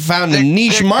 I've found a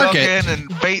niche market.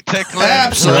 And feet tickling.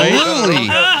 Absolutely.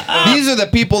 These are the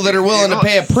people that are willing to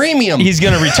pay a premium. He's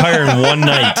going to retire in one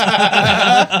night.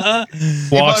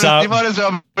 Walks out. You might as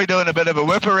well be doing a bit of a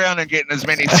whip around and getting as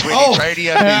many sweaty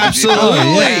tradie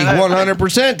absolutely.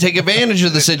 100%. Take advantage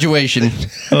of the situation.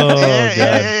 Oh,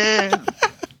 God.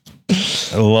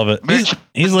 I love it.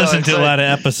 He's listened to a lot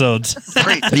of episodes.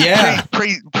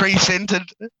 Pre-scented.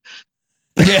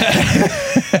 Yeah.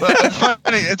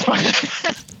 It's funny.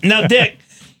 Now, Dick,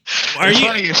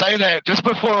 funny you say that. Just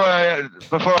before I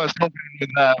was talking with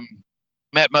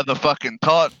Matt motherfucking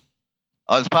Todd,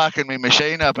 I was parking my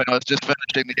machine up and I was just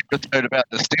finishing the episode about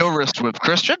the steel wrist with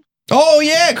Christian. Oh,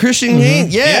 yeah. Christian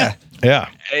Haynes. Yeah.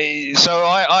 So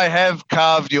I have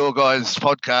carved your guys'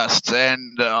 podcasts,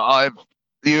 and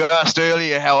you asked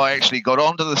earlier how I actually got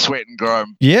onto the Sweat and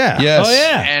Grime. Yeah. Yes. Oh,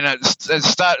 yeah. And it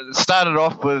started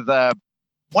off with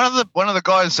one of the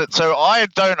guys so I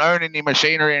don't own any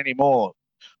machinery anymore.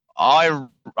 I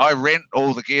rent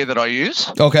all the gear that I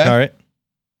use. Okay. All right.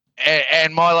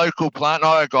 And my local plant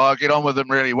hire guy, I get on with him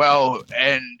really well,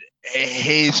 and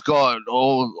he's got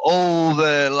all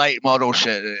the late model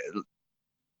shit.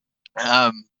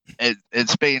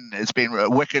 It's been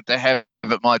wicked to have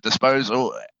at my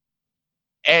disposal,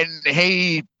 and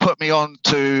he put me on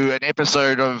to an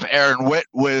episode of Aaron Witt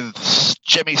with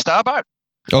Jimmy Starbuck.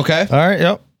 Okay. All right.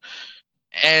 Yep.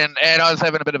 And I was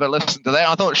having a bit of a listen to that.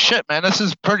 I thought, shit, man, this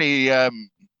is pretty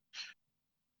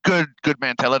good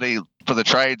mentality for the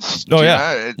trades. Oh,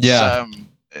 yeah.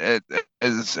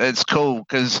 It's cool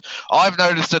because I've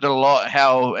noticed it a lot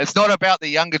how it's not about the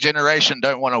younger generation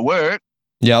don't want to work.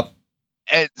 Yep.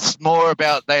 It's more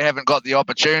about they haven't got the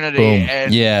opportunity. Boom.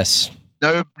 And yes.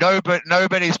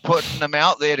 Nobody's putting them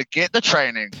out there to get the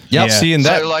training. Yep. Yeah. Seeing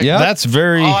that, that's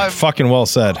very fucking well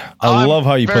said. I love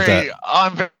how you put that.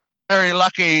 I'm very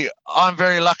lucky. I'm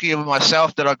very lucky with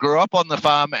myself that I grew up on the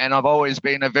farm, and I've always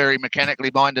been a very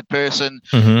mechanically minded person.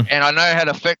 Mm-hmm. And I know how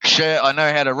to fix shit. I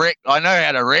know how to wreck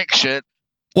shit.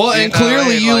 Well, and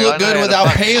clearly you look good without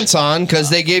pants on because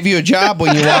they gave you a job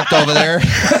when you walked over there.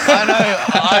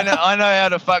 I know how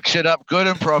to fuck shit up good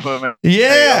and proper. Man.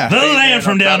 Yeah. The land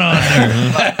from down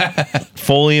under.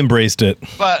 Fully embraced it.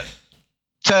 But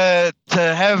to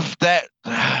have that,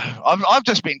 I've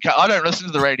just been. I don't listen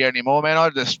to the radio anymore, man. I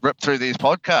just rip through these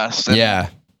podcasts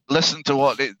and listen to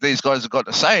what these guys have got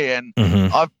to say, and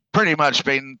I've pretty much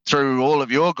been through all of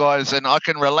your guys, and I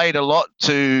can relate a lot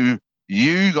to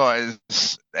you guys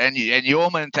and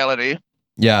your mentality.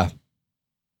 Yeah.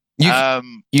 You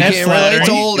can't relate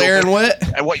to old Aaron Witt.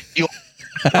 And what you?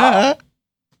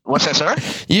 What's that, sir?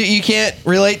 You can't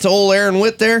relate to old Aaron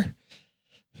Witt there.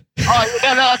 Oh,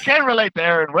 yeah, no, I can relate to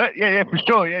Aaron Witt. Yeah, for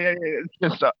sure. Yeah. It's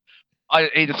just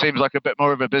he just seems like a bit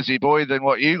more of a busy boy than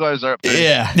what you guys are up to.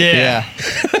 Yeah.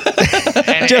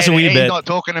 Just a wee he's bit. not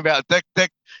talking about dick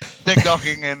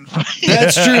docking and.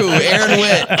 That's true. Aaron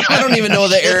Witt. I don't even know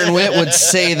that Aaron Witt would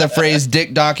say the phrase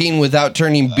dick docking without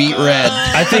turning beet red.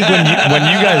 I think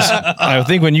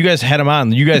when you guys had him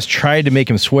on, you guys tried to make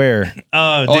him swear.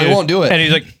 Oh, Oh, dude. he won't do it. And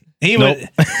he's like, He Nope.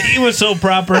 he was so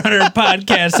proper on our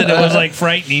podcast that it was like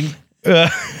frightening.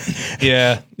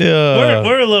 Yeah,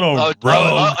 we're a little rogue.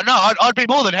 I'd be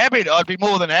more than happy. I'd be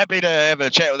more than happy to have a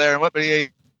chat with Aaron Witt, but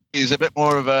he's a bit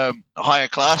more of a higher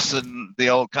class than the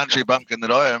old country bumpkin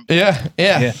that I am. Yeah.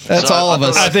 That's So all of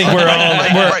us. I think we're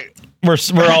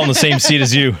all in the same seat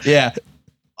as you. Yeah.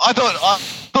 I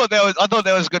thought that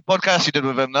was a good podcast you did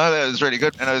with him. Though that was really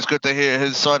good, and it was good to hear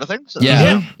his side of things.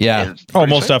 Yeah. It's Oh,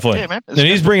 pretty most sweet. definitely. Yeah, man. And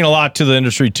he's bringing a lot to the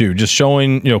industry too, just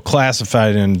showing,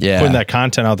 classified and putting that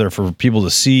content out there for people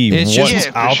to see It's what's just-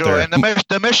 for out sure. there. And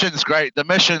the mission's great. The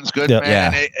mission's good, Yep. man.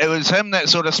 Yeah. And it was him that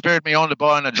sort of spurred me on to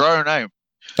buying a drone.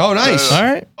 Oh, nice. So- All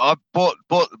right. I bought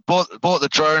the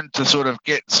drone to sort of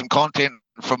get some content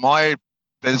for my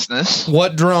business.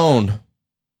 What drone?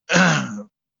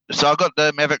 So I got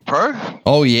the Mavic Pro.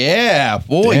 Oh, yeah.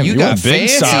 Boy, Damn, you got went big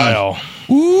fancy. style.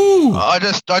 Ooh. I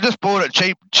just bought it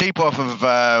cheap off of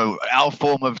our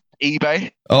form of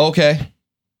eBay. Okay.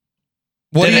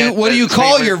 What do you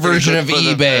call your version of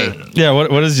Really good for eBay? the- Yeah.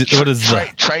 What is the?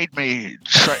 Trade me.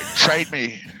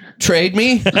 Trade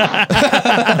me?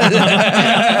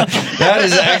 That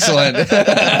is excellent.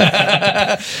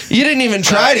 You didn't even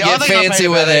try to I get think I fancy paid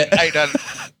with about it.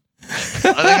 I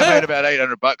think I paid about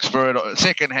 $800 for it,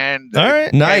 second hand. All right.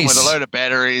 It came Nice. with a load of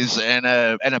batteries and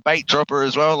a bait dropper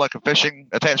as well, like a fishing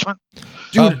attachment.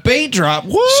 A bait drop?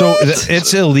 What? So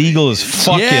it's illegal as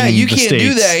fuck. yeah, in you the can't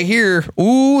do States. that here.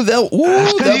 Ooh, they'll be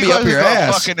You up guys your got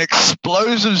ass. fucking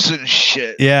explosives and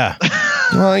shit. Yeah.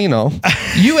 Well, you have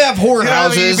You know,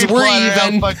 whorehouses. you'd be We're flying around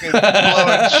even. fucking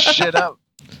blowing shit up.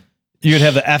 You would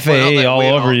have the FAA Well, all we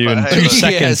over don't, you in but 2 hey,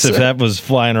 seconds yes. if that was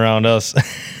flying around us.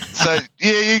 So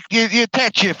you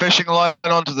attach your fishing line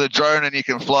onto the drone and you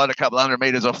can fly it a couple hundred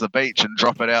meters off the beach and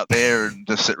drop it out there and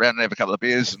just sit around and have a couple of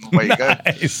beers and away you go.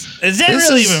 Nice. Is that This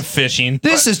really is- even fishing?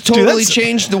 This has totally that's-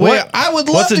 changed the way what- I would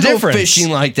love what's to the go difference?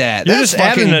 fishing like that. You're That's just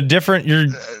adding fucking. a different. You're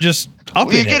just Well,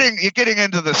 upping it. you're getting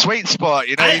into the sweet spot.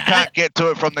 You know, you can't get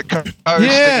to it from the coast. Yeah. And you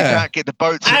can't get the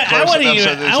boats in I close wouldn't enough. even-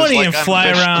 So there's I wouldn't just, even like, fly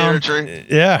unfished around. territory.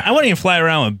 Yeah. I wouldn't even fly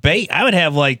around with bait. I would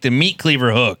have like the meat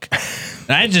cleaver hook.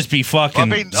 And I'd just be fucking I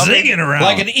mean- zigging around.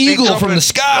 Like an eagle dropping- from the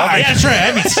sky. Yeah, that's right.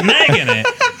 I'd be snagging it.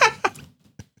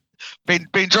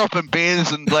 Been dropping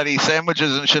beers and bloody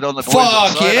sandwiches and shit on the boys Fuck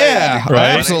outside, yeah.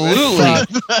 Right. Absolutely.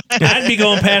 I'd be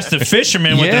going past the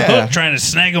fishermen with the Yeah. hook trying to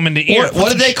snag them in the ear. What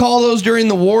did they call those during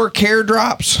the war? Care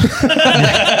drops?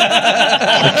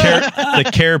 The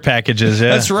care packages. Yeah.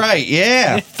 That's right.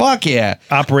 Yeah. Fuck yeah.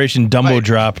 Operation Dumbo Wait.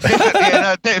 Drop.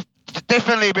 Yeah, no,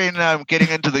 definitely been getting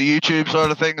into the YouTube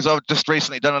side of things. I've just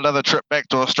recently done another trip back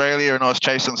to Australia, and I was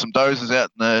chasing some dozers out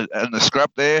in the scrub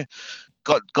there.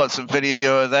 Got some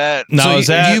video of that. Now, So is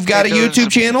that you've got a Doing YouTube some-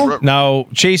 channel? now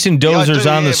chasing Yeah, I dozers do,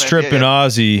 on the yeah, man, strip yeah, in yeah.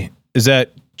 Aussie? Is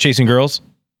that chasing girls?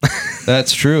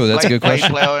 That's true. That's a good Lake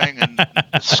question. plowing and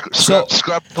So-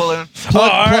 scrub pulling.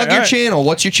 Plug all right, your all right. channel.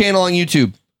 What's your channel on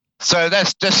YouTube? So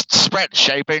that's just Sprat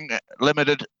Shaping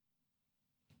Limited.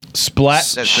 Splat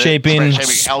That's it. shaping. Sprat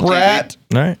Shaping Sprat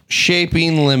All right.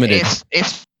 Shaping Limited.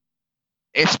 SPRATT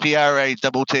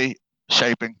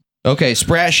Shaping. Okay,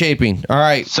 Sprat Shaping. All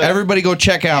right. So- Everybody go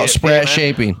check out Yeah, Sprat yeah, man.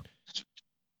 Shaping.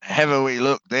 Have a wee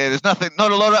look there. There's not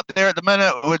a lot up there at the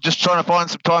minute. We're just trying to find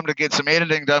some time to get some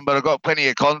editing done, but I've got plenty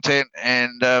of content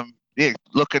and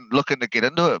looking to get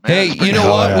into it, man. Hey, It's pretty you know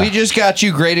cool. what? Yeah. We just got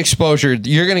you great exposure.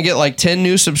 You're going to get like 10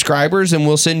 new subscribers and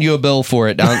we'll send you a bill for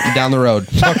it down the road.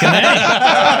 Fucking A.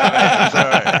 It's all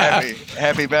right.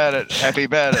 Happy about it. Happy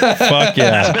about it. Fuck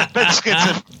yeah.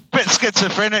 Bit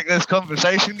schizophrenic, this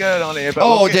conversation going on here, but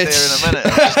Oh, we'll get that's- there in a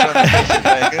minute. Just trying to piece it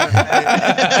back in.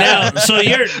 Now, so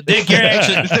you're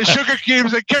actually It's the sugar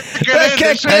cubes that kick it in. Kick the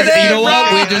it sugar in, you know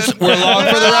what? cubes. We're along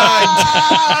for the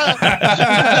ride.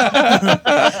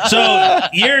 so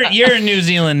you're in New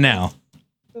Zealand now.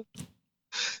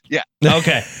 Yeah.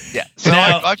 Okay. Yeah. So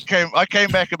Now- I came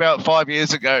back about 5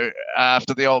 years ago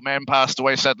after the old man passed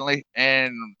away suddenly,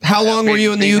 and How long were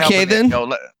you in the UK then?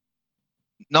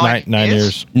 Nine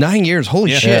Years. 9 years.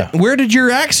 Holy Yeah. shit. Yeah. Where did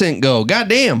your accent go?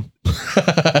 Goddamn.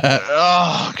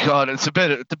 Oh God, it's a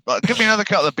bit. Give me another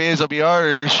couple of beers, I'll be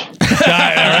Irish. All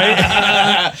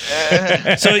right.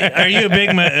 So are you a big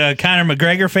Conor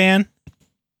McGregor fan?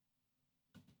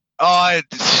 I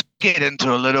get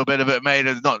into a little bit of it, mate.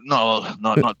 It's not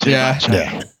too Yeah. much.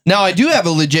 Yeah. Now, I do have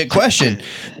a legit question.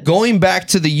 Going back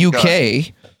to the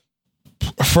UK,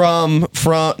 from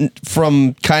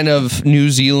kind of New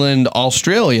Zealand,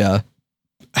 Australia,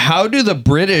 how do the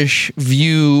British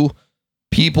view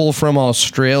people from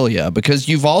Australia? Because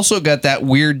you've also got that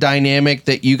weird dynamic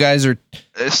that you guys are.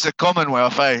 It's the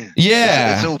Commonwealth, eh?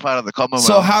 Yeah. It's all part of the Commonwealth.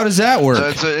 So how does that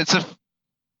work? So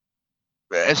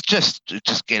it's just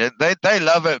get it. They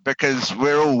love it because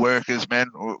we're all workers, man.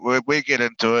 We get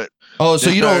into it. Oh, so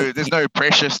There's no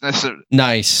preciousness.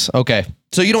 Nice. Okay.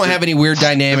 So you don't have any weird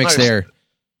dynamics there.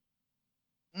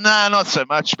 Nah, not so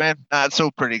much, man. Nah, it's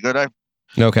all pretty good. Eh?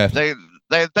 Okay.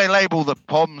 They label the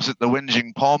Poms at the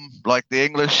whinging Pom like the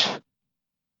English.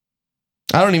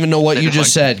 I don't even know what you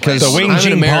just said because The I'm an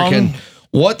whinging American. Pom?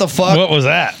 What the fuck? What was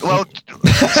that? Well,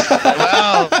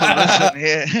 listen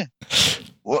here.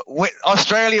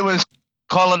 Australia was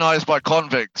colonized by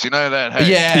convicts. You know that?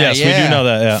 Hey? Yeah. Yes, we do know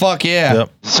that. Yeah. Fuck yeah. Yep.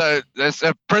 So there's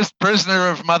a prisoner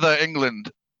of Mother England.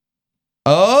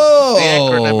 Oh. The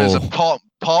acronym is a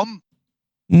POM.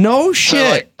 No So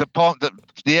shit. like the POM.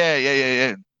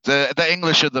 Yeah. The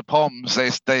English are the Poms.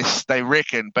 They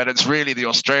reckon, but it's really the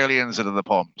Australians that are the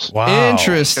Poms. Wow.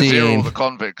 Because they're all Interesting. the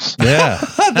convicts. Yeah.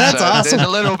 That's So awesome. There's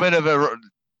a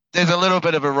little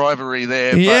bit of a rivalry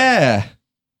there. Yeah.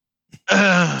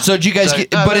 But, So do you guys So,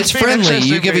 get? no, But it's it's been friendly. You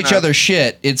interesting give being each a- other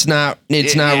shit. It's not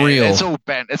yeah, real. It's all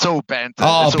banter.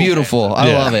 Oh, It's all beautiful! banter. I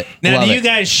Yeah. love it. Now, Love do you it.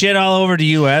 guys shit all over the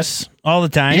U.S. all the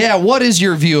time? Yeah. What is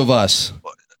your view of us?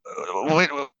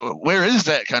 Where is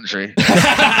that country?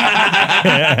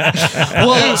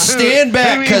 Well, stand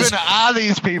back Who because even are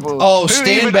these people? Oh, Who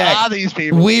stand even back. Are these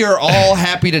people? we are all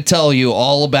happy to tell you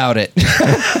all about it.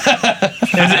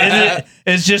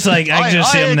 It's just like I can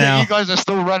just see heard him that now. You guys are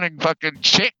still running fucking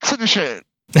checks and shit.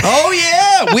 Oh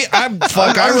yeah, I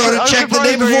wrote a check the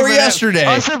day before yesterday.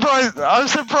 I'm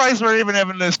surprised we're even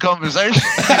having this conversation.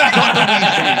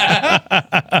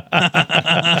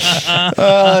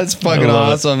 Oh, that's fucking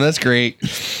awesome. That's great.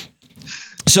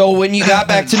 So when you got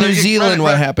back to New Zealand,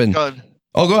 what happened? God.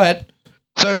 Oh, go ahead.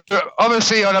 So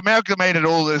obviously, I'd amalgamated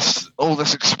all this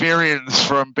experience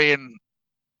from being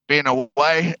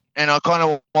away, and I kind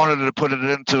of wanted to put it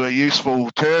into a useful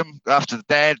term. After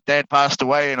dad passed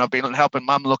away, and I've been helping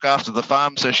mum look after the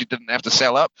farm so she didn't have to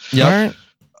sell up. Yep.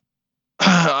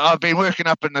 I've been working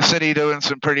up in the city doing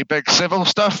some pretty big civil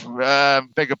stuff,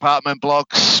 big apartment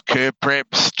blocks, curb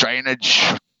preps, drainage,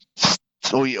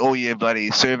 all your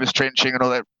bloody service trenching and all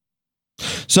that.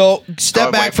 So step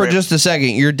Oh, back wait for for it. just a second.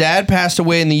 Your dad passed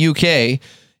away in the UK.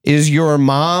 Is your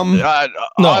mom? No.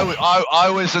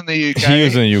 I was in the UK. He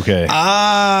was in the UK.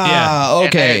 Ah, and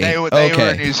okay. They were in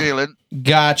okay. New Zealand.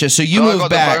 Gotcha. So you So I moved got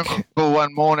back. the phone call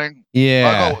one morning.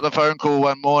 Yeah. I got the phone call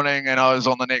one morning, and I was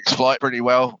on the next flight pretty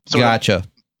well. Sort of Gotcha.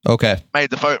 Okay. made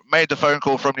the phone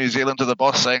call from New Zealand to the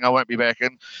boss saying I won't be back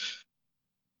in.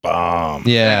 Bomb. And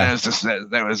Yeah. it was just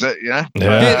that was it, you know.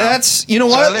 Yeah. Hey, that's, you know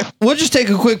So I what? left- We'll just take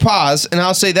a quick pause and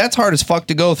I'll say that's hard as fuck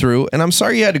to go through. And I'm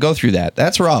sorry you had to go through that.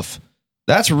 That's rough.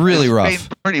 That's really It's rough.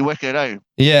 been pretty wicked, eh?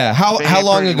 Yeah. How Been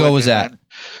long pretty ago was wicked, that?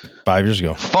 man. 5 years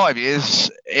ago. 5 years.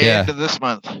 Yeah. End of this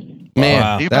month. Man,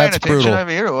 Wow. You paying that's attention brutal.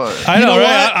 over here or what? I You know, know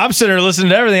right? what? I'm sitting there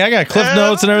listening to everything. I got cliff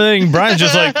notes and everything. Brian's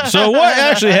just like, so what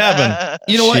actually happened?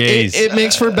 You know what? Jeez. It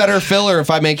makes for better filler if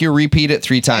I make you repeat it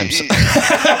 3 times. you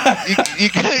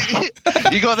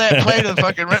got that plate of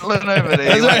fucking Ritalin over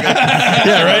there. You That's right.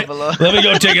 Yeah, right. Let me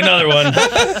go take another one.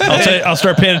 I'll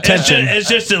start paying attention. It's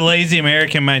just a lazy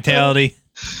American mentality.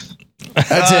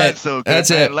 That's it. So good, That's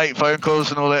man. it. Late phone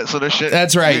calls and all that sort of shit.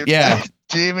 That's right, yeah.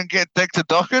 Do you even get dick to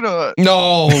docket or?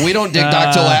 No, we don't dig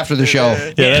doc till after the show.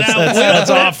 Yeah, that's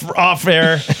off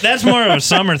air. That's more of a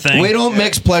summer thing. We don't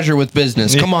mix pleasure with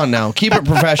business. Come on now. Keep it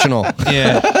professional.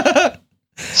 Yeah.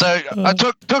 So I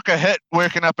took a hit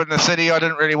working up in the city. I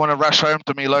didn't really want to rush home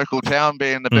to me local town,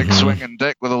 being the big swinging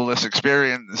dick with all this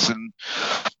experience, and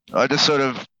I just sort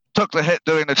of took the hit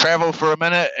doing the travel for a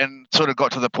minute, and sort of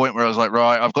got to the point where I was like,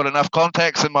 right, I've got enough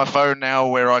contacts in my phone now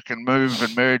where I can move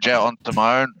and merge out onto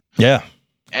my own. Yeah.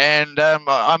 And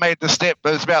I made the step. It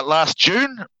was about last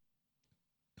June,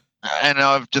 and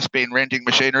I've just been renting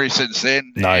machinery since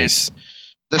then. Nice.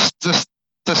 And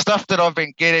the stuff that I've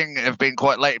been getting have been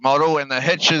quite late model, and the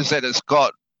hitches that it's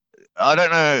got, I don't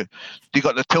know. You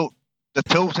got the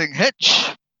tilting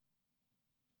hitch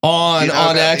On You know,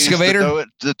 an that is excavator?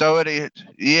 the Doherty,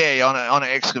 yeah, on an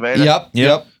excavator.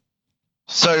 Yep.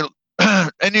 So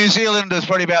in New Zealand, it's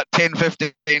probably about 10,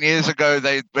 15 years ago,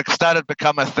 they started to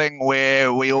become a thing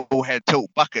where we all had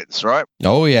tilt buckets, right?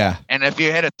 Oh yeah. And if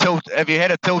you had a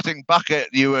tilting bucket,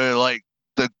 you were like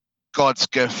the God's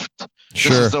gift. This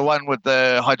Sure. is the one with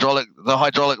the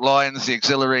hydraulic lines, the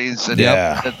auxiliaries, and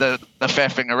Yeah. the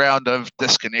faffing around of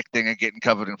disconnecting and getting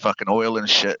covered in fucking oil and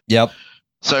shit. Yep.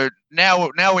 So now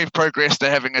we've progressed to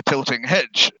having a tilting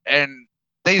hitch, and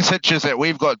these hitches that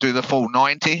we've got do the full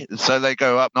 90, so they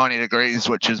go up 90 degrees,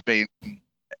 which has been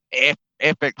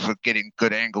epic for getting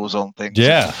good angles on things.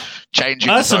 Yeah. Changing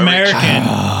Us the direction.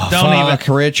 American don't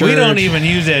even Richard. we don't even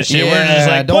use that shit. Yeah, We're just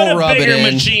like don't put a rub bigger it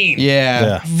in. machine.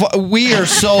 Yeah. We are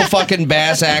so fucking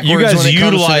bass backwards. You guys when it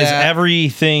comes to utilize that.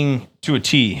 everything to a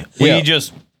T. We Yeah.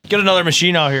 just get another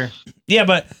machine out here. Yeah,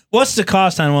 but what's the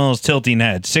cost on one of those tilting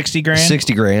heads? 60 grand?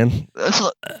 60 grand.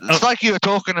 It's like you were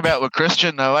talking about with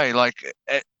Christian, though, eh? Like,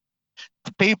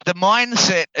 the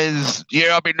mindset is,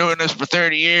 yeah, I've been doing this for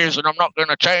 30 years and I'm not going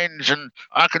to change and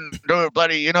I can do it,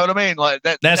 buddy. You know what I mean? Like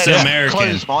That's that American.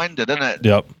 close-minded, isn't it?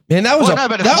 Yep. And that was Well, no,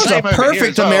 but it's that the was a same over here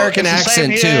perfect as well. American It's the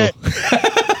same accent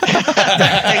here.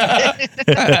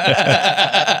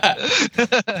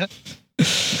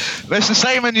 It's the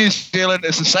same in New Zealand,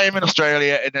 it's the same in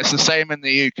Australia, and it's the same in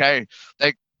the UK.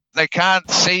 They can't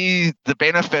see the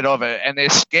benefit of it, and they're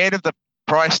scared of the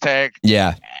price tag.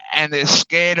 Yeah. And they're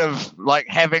scared of like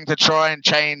having to try and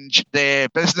change their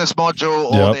business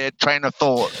module or their train of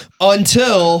thought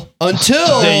Until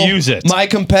they use it. My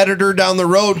competitor down the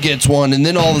road gets one, and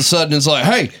then all of a sudden it's like,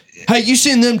 hey, you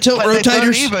seen them tilt But they don't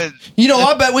rotators? even-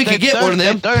 I bet we they could get don't- one of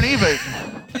them. They don't even.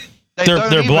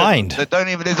 They're blind. They don't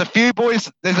even. There's a few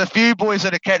boys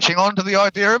that are catching on to the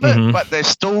idea of it, Mhm. but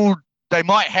they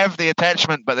might have the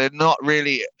attachment, but they're not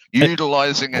really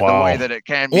utilizing it the Wow. way that it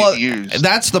can be Well, used.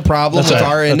 that's the problem That's with a-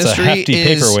 our that's a industry. hefty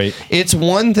Is paperweight. it's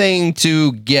one thing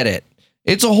to get it.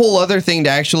 It's a whole other thing to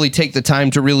actually take the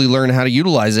time to really learn how to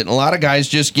utilize it. And a lot of guys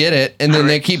just get it and then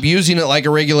they keep using it like a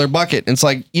regular bucket. And it's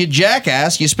like, you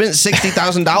jackass, you spent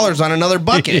 $60,000 on another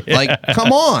bucket. Yeah. Like,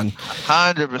 come on.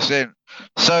 100%.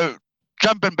 So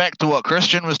jumping back to what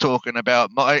Christian was talking about,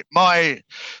 my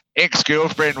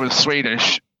ex-girlfriend was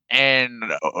Swedish and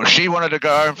she wanted to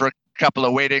go home for a couple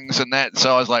of weddings and that.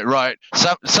 So I was like, right,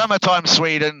 summertime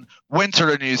Sweden, winter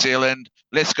in New Zealand.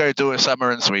 Let's go do a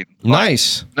summer in Sweden.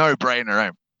 Nice. No brainer,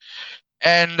 eh?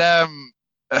 And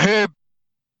her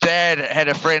dad had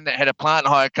a friend that had a plant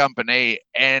hire company,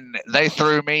 and they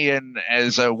threw me in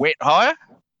as a wet hire.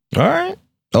 All right.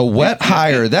 A wet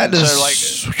hire. That is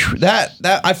So, that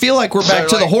I feel like we're back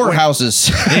to the whore houses.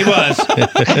 He was.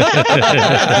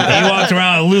 He walked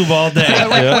around with lube all day. So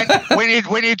when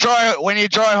you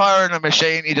dry hire in a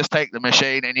machine, you just take the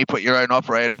machine and you put your own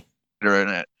operator in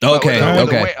it. But Okay, with the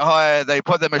okay. wet hire, they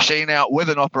put the machine out with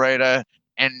an operator,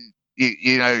 and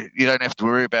you don't have to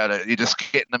worry about it. You just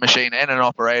get in the machine and an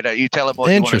operator. You tell them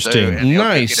what you want to do, Interesting. and they'll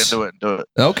Nice. get into it and do it.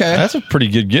 Okay. That's a pretty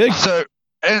good gig. So,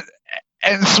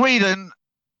 in Sweden,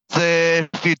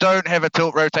 if you don't have a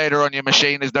tilt rotator on your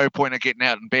machine, there's no point of getting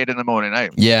out in bed in the morning, eh?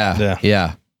 Yeah.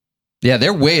 Yeah,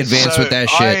 they're way advanced with that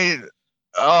shit.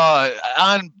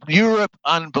 Europe,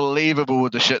 unbelievable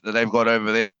with the shit that they've got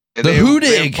over there. The They're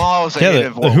Hoodig. miles Yeah, ahead the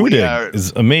of what we are. Hoodig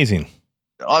is amazing.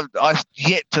 I've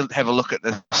yet to have a look at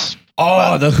this.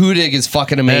 Oh, the Hoodig is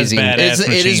fucking amazing. That's badass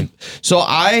It is. machine. So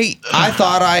I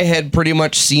thought I had pretty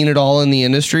much seen it all in the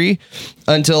industry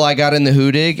until I got in the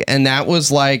Hoodig, and that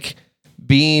was like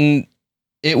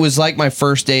it was like my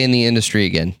first day in the industry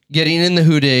again. Getting in the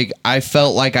Hoodig, I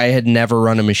felt like I had never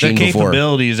run a The machine before.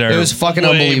 capabilities are It was fucking way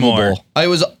unbelievable. more. I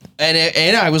was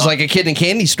and I was like a kid in a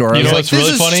candy store. I You was know like, what's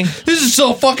really funny? This is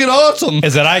so fucking awesome.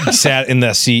 Is that I sat in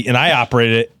that seat and I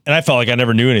operated it and I felt like I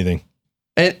never knew anything.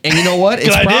 And you know what? It's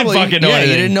 'Cause I didn't probably fucking know you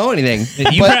anything. didn't know anything.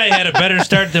 You But- probably had a better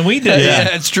start than we did.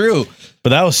 yeah, it's true. But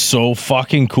that was so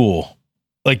fucking cool.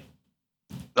 Like,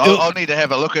 I'll need to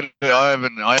have a look at it. I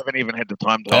haven't even had the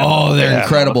time to. Oh, they're Yeah.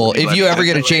 incredible. If you ever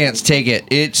get a chance, take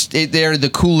it. They're the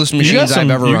coolest you machines I've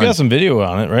ever you run. got some video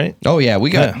on it, right? Oh yeah, we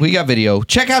got video.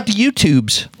 Check out the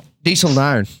YouTubes. Diesel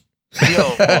Iron.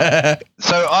 Yo,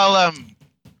 so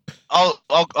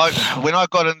when I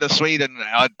got into Sweden,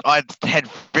 I had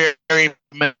very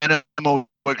minimal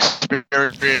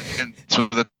experience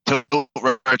with the tilt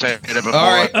rotator before.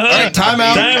 All right, time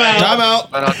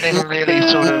out. But I never really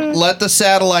sort of. Let the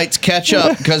satellites catch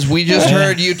up because we just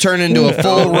heard you turn into a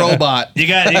full robot. You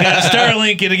got to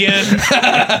Starlink it again.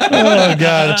 Oh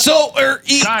god. So,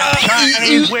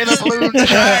 Chinese weather balloon.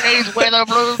 Chinese weather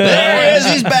balloon. there he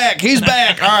is. He's back. He's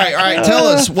back. All right. Tell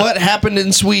us what happened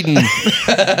in Sweden.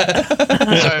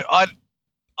 So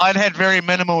I'd had very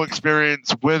minimal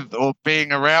experience with or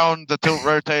being around the tilt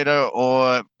rotator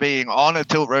or being on a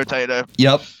tilt rotator.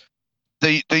 Yep.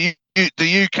 The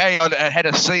UK I had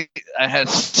a seat, I had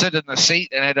sit in the seat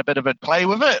and had a bit of a play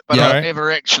with it, but Yeah. I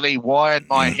never actually wired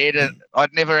my head.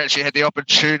 I'd never actually had the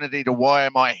opportunity to wire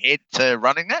my head to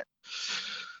running it.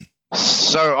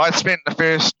 So I spent the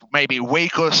first maybe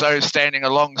week or so standing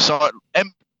alongside,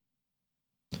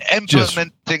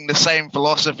 implementing the same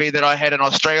philosophy that I had in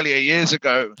Australia years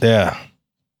ago. Yeah.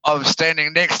 Of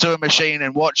standing next to a machine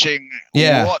and watching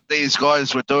Yeah. what these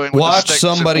guys were doing. With Watch the sticks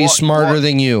and somebody smarter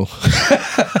than you.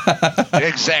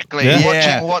 Exactly. Yeah.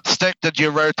 Watching what stick did you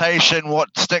rotation,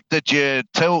 what stick did you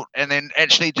tilt, and then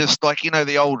actually just like,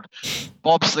 the old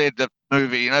bobsled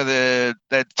movie,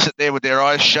 they'd sit there with their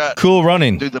eyes shut, Cool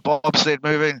running. do the bobsled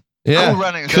movie. Yeah. Cool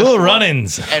running. Cool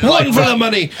runnings. And One for the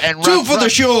money, and two for the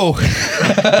show.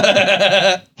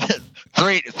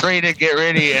 Three to get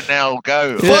ready and now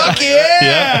go. Fuck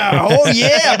yeah! Oh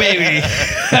yeah, baby.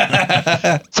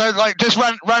 So like just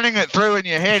running it through in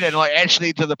your head and like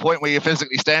actually to the point where you're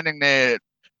physically standing there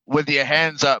with your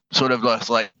hands up, sort of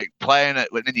like playing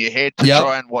it within your head to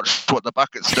try and watch what the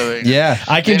bucket's doing. Yeah.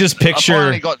 I can just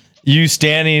picture you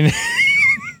standing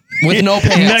with no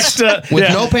pants.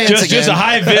 No pants just a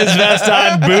high vis vest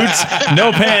on, boots,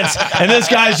 no pants, and this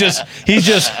guy's he's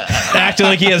just acting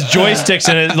like he has joysticks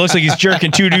and it looks like he's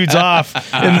jerking two dudes off.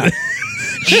 And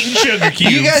sugar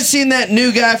cubes. You guys seen that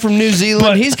new guy from New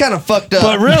Zealand? He's kind of fucked up.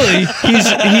 But really, he's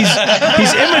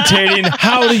imitating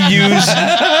how to use.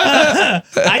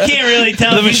 I can't really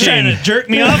tell if he's trying to jerk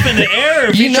me off in the air or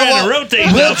if he's trying to rotate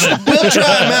something. We'll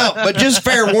try him out, but just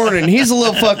fair warning, he's a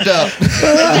little fucked up.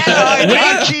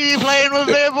 Cheaty playing with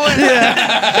their boy.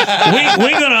 Yeah.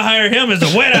 We're gonna hire him as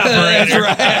a wet operator.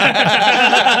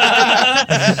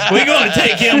 We're gonna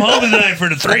take him home tonight for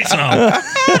the threesome.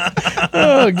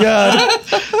 Oh God.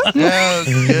 Yeah,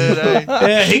 good, eh?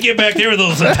 Yeah, he get back there with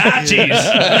those Hitachis.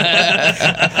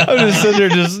 I'm just sitting there,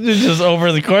 just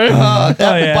over the corner.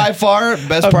 By far,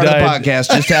 best part of the podcast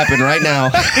just happened right now.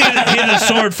 He's a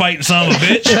sword fighting son of a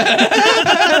bitch.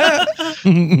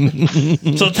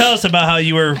 So tell us about how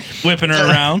you were whipping her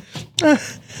around.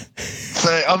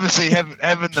 So obviously having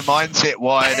the mindset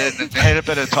wide and had a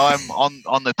bit of time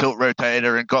on the tilt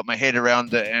rotator and got my head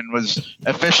around it and was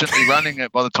efficiently running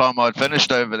it by the time I'd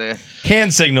finished over there.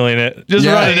 Hand signaling it. Just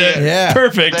running it. Yeah.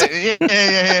 Perfect.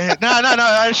 Yeah. No,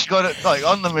 I actually got it like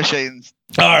on the machines.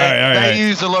 All right. They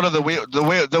use a lot of the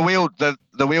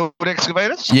wheeled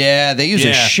excavators. Yeah, they use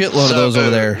a shitload of those over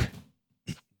there.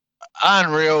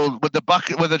 Unreal with the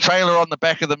bucket with the trailer on the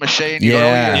back of the machine. You got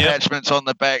all your attachments on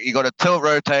the back. You got a tilt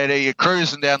rotator. You're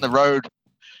cruising down the road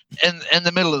in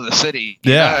the middle of the city.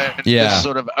 Just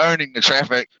sort of owning the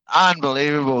traffic.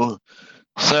 Unbelievable.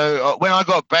 So when I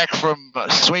got back from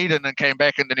Sweden and came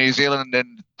back into New Zealand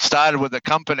and started with the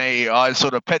company, I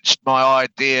sort of pitched my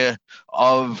idea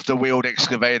of the wheeled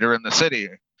excavator in the city,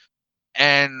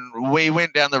 and we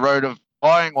went down the road of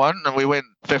buying one, and we went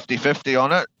 50-50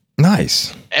 on it.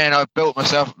 Nice. And I built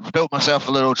myself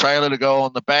a little trailer to go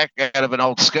on the back out of an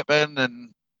old skip-in,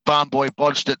 and Farm Boy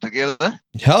bodged it together.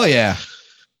 Hell yeah.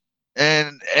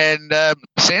 And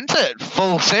sent it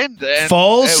full send. And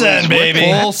full send, baby.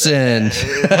 Full send. Full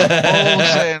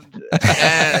send.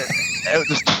 And it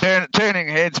was turning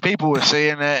heads. People were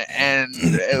seeing it, and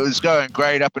it was going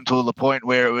great up until the point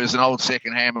where it was an old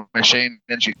second-hand machine,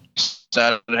 and she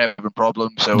started having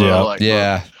problems. So we were like,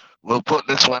 we'll put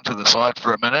this one to the side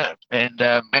for a minute, and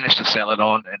managed to sell it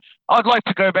on. And I'd like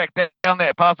to go back down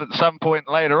that path at some point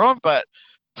later on, but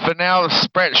for now,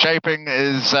 Sprat Shaping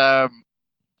is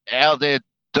out there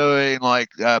doing like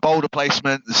boulder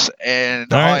placements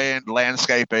and high-end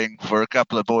landscaping for a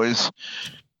couple of boys.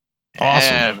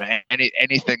 Awesome.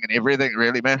 Anything and everything,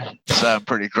 really, man. It's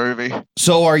pretty groovy.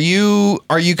 So are you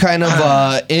kind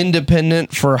of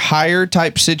independent for hire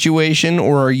type situation,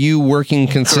 or are you working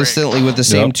consistently with the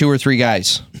same two or three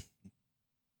guys?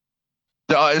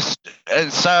 I've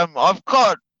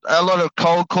got a lot of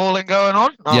cold calling going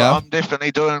on. I'm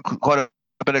definitely doing quite a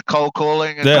bit of cold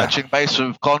calling and touching base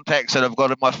with contacts that I've got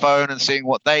on my phone and seeing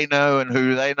what they know and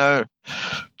who they know.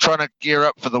 Trying to gear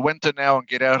up for the winter now and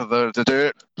get out of the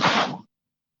dirt.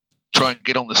 Try and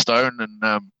get on the stone and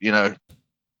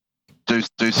do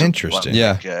some interesting.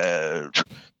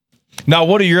 Now,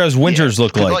 what do your guys' winters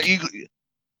look like?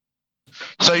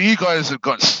 So you guys have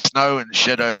got snow and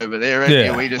shit over there,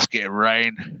 and we just get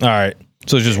rain. All right.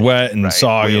 So it's just wet and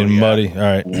soggy and muddy. All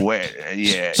right. Wet,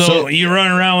 yeah. So you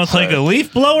run around with like a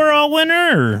leaf blower all winter,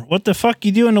 or what the fuck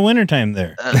you do in the wintertime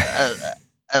there?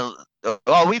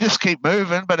 We just keep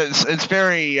moving, but it's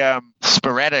very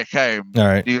sporadic. Hey, all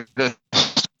right. You just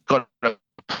got to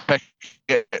pick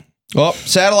it. Oh,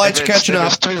 satellites catching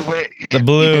up. Too wet, the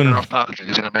balloon is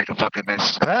going to make a fucking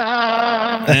mess.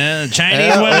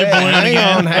 Chinese weather balloon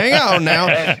again. Hang on now.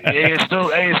 Are you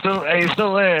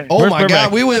still there? Oh my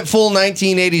God, we went full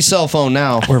 1980 cell phone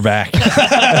now. We're back.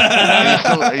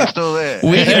 Are you still there?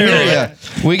 We can hear you.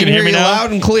 We can hear you now?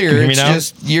 loud and clear. Can you It's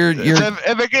just you're. So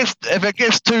if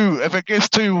it gets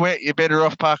too wet, you're better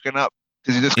off parking up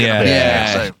because you're just going to Yeah. be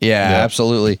Yeah, there. yeah,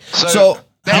 absolutely. So, So,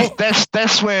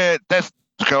 that's where that's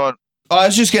going. I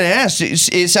was just going to ask.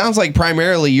 It sounds like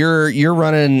primarily you're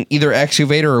running either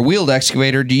excavator or wheeled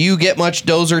excavator. Do you get much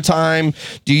dozer time?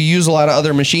 Do you use a lot of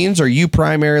other machines? Or are you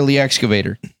primarily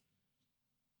excavator?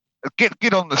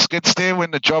 Get on the skid steer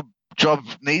when the job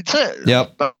needs it.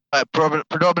 Yep. But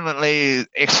predominantly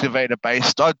excavator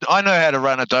based. I know how to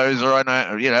run a dozer. I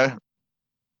know, you know,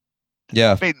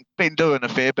 Yeah. been doing a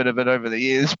fair bit of it over the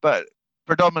years, but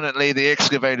predominantly the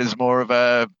excavator's more of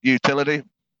a utility.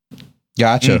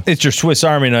 Gotcha. It's your Swiss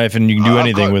Army knife, and you can do I've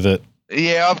anything got- with it.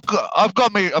 Yeah, I've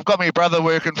got my brother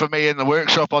working for me in the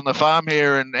workshop on the farm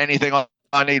here, and anything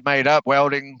I need made up,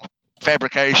 welding,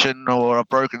 fabrication, or I've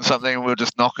broken something, we'll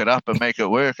just knock it up and make it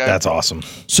work. That's awesome.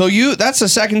 So that's the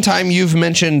second time you've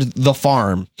mentioned the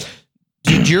farm.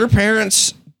 Did your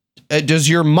parents, does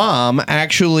your mom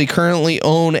actually currently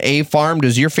own a farm?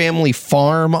 Does your family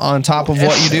farm on top of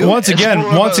what you do? Once It's again,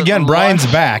 more of a Brian's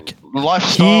life- back.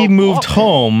 lifestyle. He moved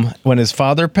home when his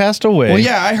father passed away. Well,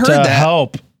 yeah, I heard to that.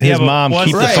 help his Yeah, but mom once-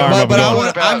 keep the Right, farm up but and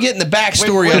going. I'm getting the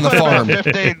backstory We've on the got farm. about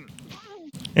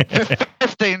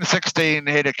 15, 16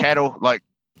 head of cattle, like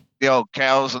the old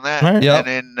cows and that, Right. Yep.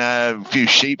 and then a few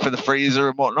sheep for the freezer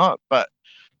and whatnot. But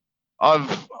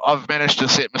I've managed to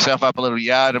set myself up a little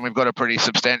yard, and we've got a pretty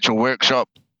substantial workshop,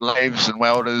 lathes and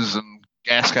welders and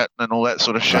gas cutting and all that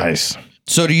sort of shit. Nice.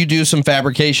 So do you do some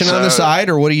fabrication on the So- side,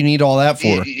 or what do you need all that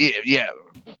for? Yeah.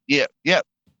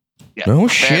 No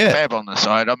Fab, shit. fab on the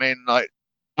side. I mean, like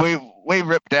we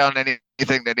rip down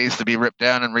anything that needs to be ripped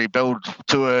down and rebuild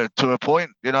to a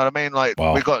point. You know what I mean? Like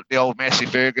Wow. we got the old Massey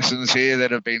Fergusons here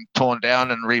that have been torn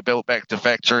down and rebuilt back to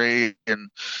factory, and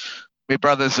my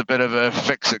brother's a bit of a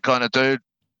fix it kind of dude.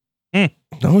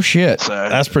 No shit. So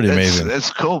That's pretty amazing.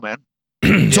 It's cool, man.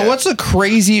 So Yeah. what's the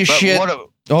craziest But shit?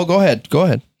 Oh, go ahead. Go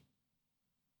ahead.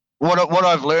 what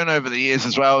I've learned over the years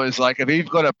as well is like if you've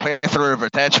got a plethora of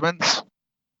attachments,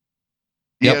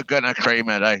 Yep. you're gonna cream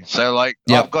it, eh? So like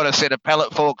Yep. I've got a set of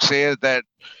pallet forks here that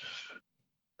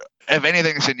if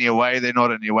anything's in your way, they're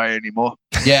not in your way anymore.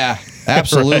 Yeah,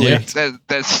 absolutely. Yeah.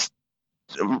 That's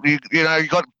you know you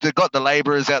got the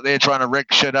labourers out there trying to rig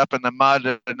shit up in the mud,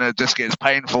 and it just gets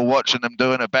painful watching them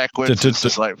doing it backwards. It's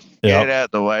just like Yeah. get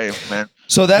out the way, man.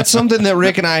 So that's something that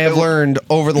Rick and I have learned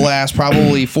over the last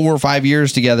probably 4 or 5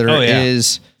 years together. Oh, yeah.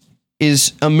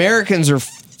 Is Americans are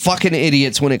fucking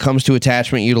idiots when it comes to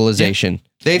attachment utilization.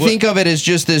 They think of it as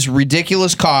just this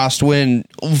ridiculous cost when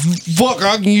fuck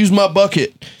I can use my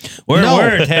bucket. We're No.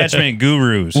 attachment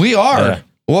gurus. We are. Yeah.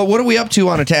 Well, what are we up to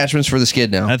on attachments for the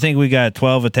skid now? I think we got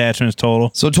 12 attachments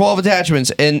total. So 12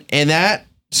 attachments, and that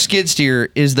skid steer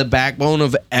is the backbone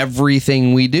of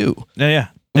everything we do. Yeah.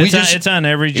 We It's, just- it's on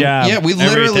every job. Yeah, we every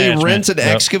literally attachment. rent an Yep.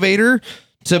 excavator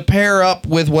to pair up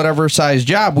with whatever size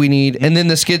job we need, and then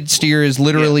the skid steer is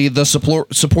literally the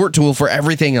support tool for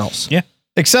everything else. Yeah.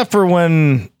 Except for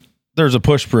when there's a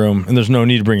push broom and there's no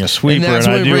need to bring a sweeper, that's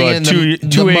and I when we do bring a in two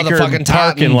the acre motherfucking parking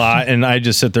Totten. lot, and I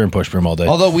just sit there and push broom all day.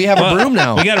 Although we have a broom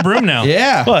now. We got a broom now.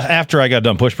 Yeah. Well, after I got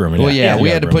done push brooming. Well, yeah, we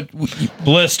got had to a broom. put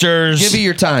blisters. give you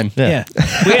your time. Yeah.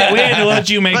 we had to let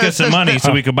you make us some money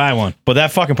so we could buy one. But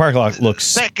that fucking parking lot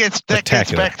looks That gets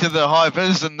spectacular. back to the high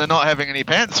vis and they're not having any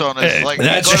pants on. It's like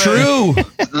That's you gotta true.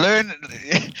 Learn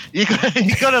you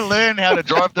got to learn how to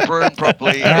drive the broom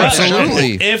properly.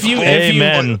 Absolutely. If you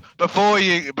Amen. Before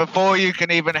you can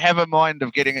even have a mind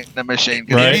of getting in the machine,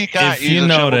 'cause Right. if you can't If use you a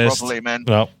shovel noticed- properly, man,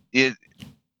 well, you,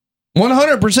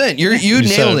 100%. You You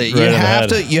said nailed it it. right You on the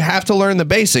have head. to learn the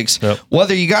basics. Yep.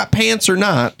 Whether you got pants or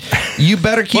not, you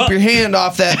better keep Well- your hand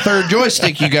off that third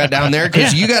joystick you got down there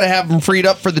because you got to have them freed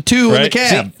up for the two in the Right.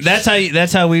 cab.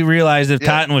 that's how we realized if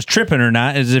Totten was tripping or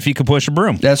not is if he could push a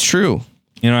broom. That's true.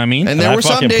 You know what I mean? And there I were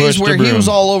some fucking days pushed the where he broom. was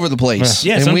all over the place.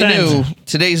 Yeah, and we sometimes. knew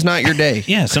today's not your day.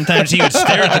 Yeah, sometimes he would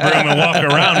stare at the broom and walk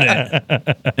around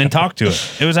it and talk to it.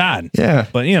 It was odd. Yeah.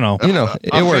 But you know,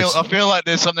 It works. I feel like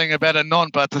there's something about a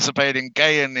non-participating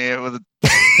gay in there with.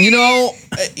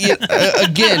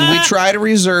 Again, we try to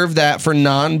reserve that for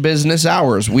non-business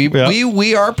hours. Yeah.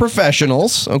 We are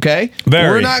professionals, okay? Very,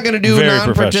 We're not going to do very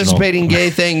non-participating gay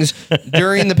things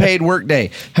during the paid workday.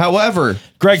 However,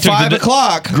 Greg took 5 the-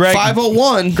 o'clock, Greg-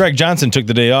 5:01. Greg Johnson took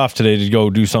the day off today to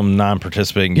go do some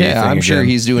non-participating gay Yeah, thing I'm sure again.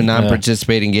 he's doing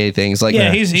non-participating gay things like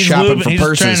yeah, he's shopping lubing, for he's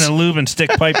purses. trying to lube and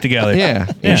stick pipe together. Yeah,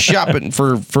 Yeah. he's shopping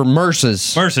for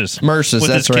Merces. Merces. Merces,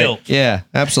 With that's his right. kilt. Yeah,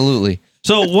 absolutely.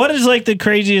 So, what is like the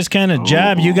craziest kind of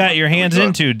job you got your hands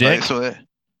into, Dick? Thanks for that.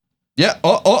 Yeah.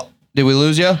 Oh, did we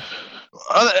lose you?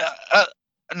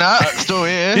 No, it's still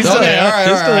here. He's still Okay, there. all right,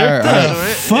 He's still there. all right.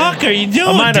 The fuck are you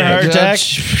doing? I might have Dick? heard attack.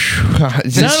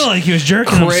 It's Sounded like he was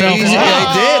jerking crazy. himself Yeah, off.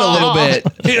 I did a little bit.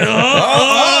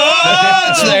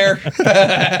 It's there.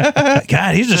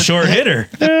 God, he's a short hitter.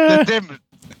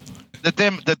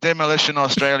 The demolition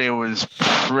Australia was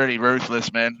pretty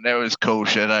ruthless, man. That was cool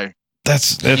shit, eh?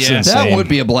 That's Yeah. insane. That would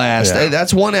be a blast. Yeah.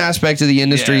 That's one aspect of the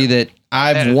industry Yeah. that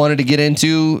I've Yeah. wanted to get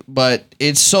into, but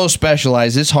it's so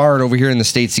specialized. It's hard over here in the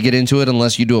States to get into it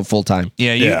unless you do it full time.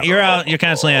 Yeah, Yeah. you're out. You're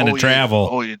constantly on the travel.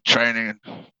 All your training.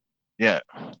 Yeah.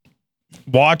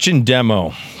 Watch and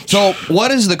demo. So, what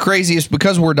is the craziest?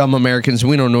 Because we're dumb Americans,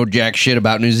 we don't know jack shit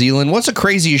about New Zealand. What's the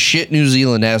craziest shit New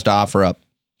Zealand has to offer up?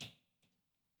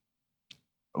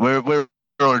 We're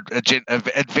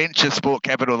adventure sport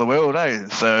capital of the world, eh?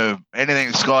 So anything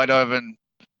skydiving,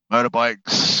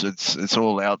 motorbikes, it's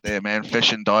all out there, man.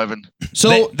 Fishing, diving.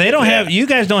 So, They don't have. You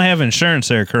guys don't have insurance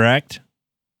there, correct?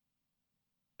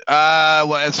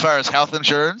 Well, as far as health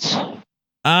insurance, or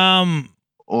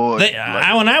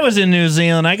When I was in New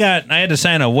Zealand, I had to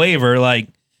sign a waiver like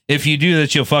if you do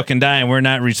this, you'll fucking die, and we're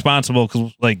not responsible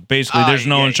because like basically there's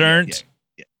no insurance.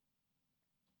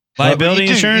 Liability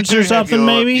insurance or something,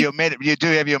 maybe. You do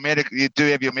have your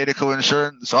medical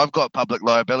insurance. I've got public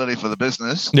liability for the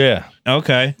business. Yeah.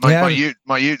 Okay. Yeah.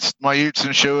 My ute's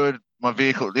insured. My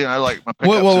vehicle, like my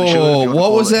pickup's whoa, insured.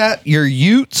 what was that? Your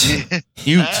utes?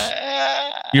 Utes.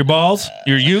 Your balls.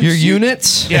 Your utes. Your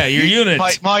units? Yeah, your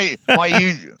units.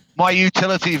 My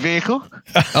utility vehicle.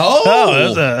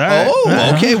 Oh, that's all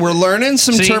right. Okay. We're learning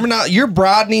some See? terminology. You're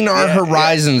broadening our Yeah,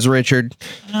 horizons, Richard.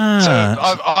 So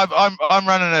I'm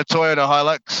running a Toyota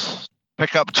Hilux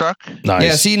pickup truck. Nice.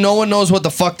 Yeah, see, no one knows what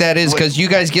the fuck that is because you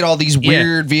guys get all these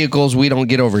weird vehicles we don't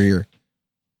get over here.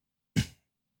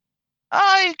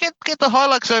 You get the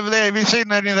Hilux over there. Have you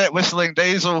seen any of that Whistling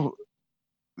Diesel?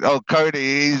 Oh,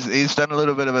 Cody, he's done a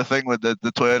little bit of a thing with the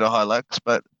Toyota Hilux,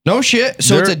 but No shit.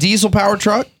 So it's a diesel powered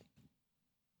truck?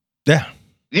 Yeah.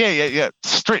 yeah.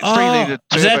 Street Oh, liter.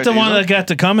 is that the one that got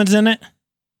the Cummins in it?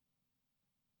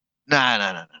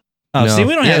 No. Oh, No. see,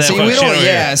 we don't have that. See, fucking we shit don't. over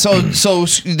Yeah, here. so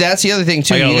that's the other thing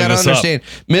too. I gotta You look gotta this up. understand,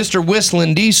 Mr.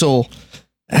 Whistling Diesel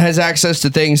has access to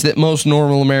things that most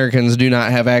normal Americans do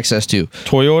not have access to.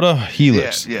 Toyota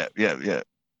Helix. Yeah.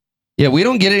 Yeah, we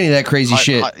don't get any of that crazy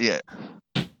shit. Yeah.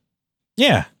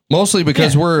 Yeah. Mostly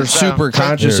because we're So- super so-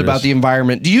 conscious There it about is. the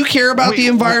environment. Do you care about the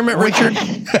environment, Richard?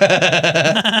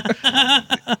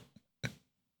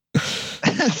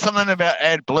 Something about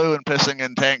AdBlue and pissing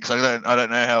in tanks. I don't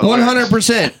know how.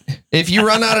 100%. If you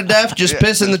run out of DEF, just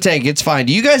piss in the tank. It's fine.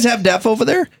 Do you guys have DEF over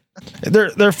there?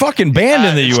 They're fucking banned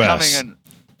in the U.S.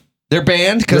 They're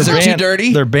banned because they're too banned-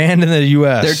 dirty. They're banned in the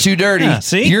U.S. They're too dirty. Yeah,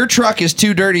 see? Your truck is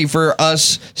too dirty for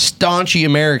us staunchy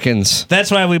Americans.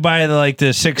 That's why we buy the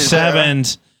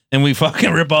 6.7s and we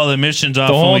fucking rip all the emissions off.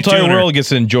 The whole when we entire tune her. world gets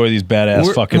to enjoy these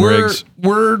badass fucking rigs.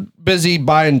 We're busy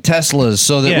buying Teslas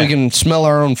so that Yeah. we can smell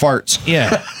our own farts. Yeah.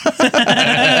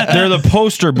 They're the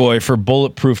poster boy for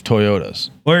bulletproof Toyotas.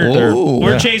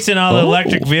 We're Yeah. chasing all the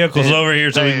electric vehicles over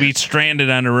here so we can be stranded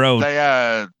on the road.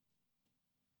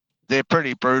 They're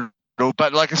pretty brutal.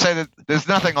 But like I say, there's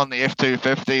nothing on the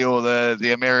F-250 or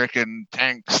the American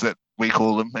tanks that we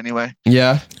call them anyway.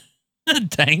 Yeah,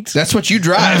 Tanks. that's what you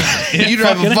drive. Yeah, You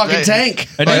drive a fucking- fucking tank.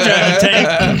 I do drive a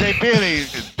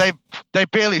tank. They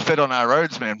barely fit on our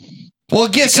roads, man. Well,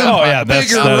 get some Oh, yeah,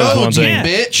 bigger that is one roads, you thing.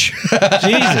 bitch. Jesus.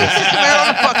 They're on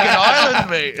a fucking island,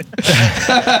 mate.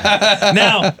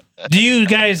 Now, do you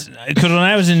guys, because when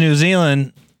I was in New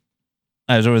Zealand,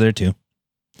 I was over there too.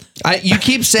 You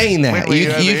keep saying that. When were you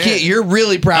over here? You're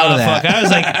really proud of that. Fuck. I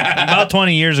was like about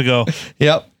 20 years ago.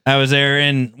 Yep. I was there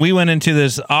and we went into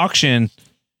this auction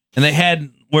and they had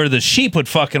where the sheep would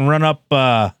fucking run up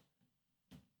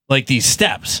like these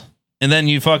steps and then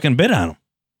you fucking bid on them.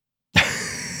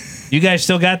 You guys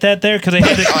still got that there? Because they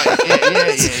had to.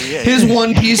 Yeah. His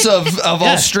one piece of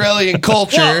Australian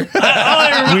culture. All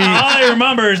I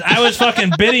remember is I was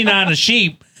fucking bidding on a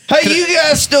sheep. Hey, you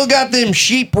guys still got them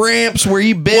sheep ramps where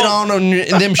you bid on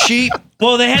them sheep?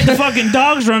 Well, they had the fucking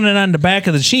dogs running on the back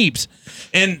of the sheeps.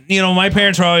 And, my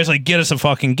parents were always like, get us a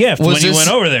fucking gift when you went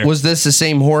over there. Was this the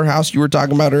same whorehouse you were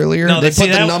talking about earlier? No, they see,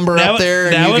 put the number up there.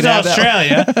 And That you was could have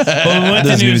Australia. But we went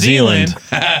to This is New New Zealand. Zealand.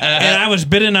 And I was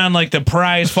bidding on like the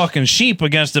prize fucking sheep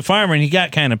against the farmer. And he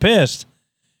got kind of pissed.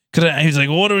 Because he's like,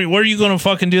 what are you going to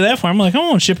fucking do that for? I'm like, I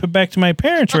want to ship it back to my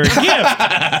parents for a gift.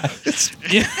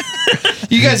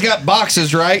 You guys got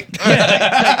boxes, right?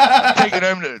 Take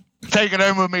it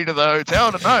home with me to the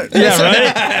hotel tonight. Yeah,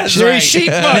 right? Sherry sheep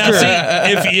Now,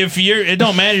 fucker. see, if you're, it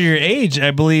don't matter your age,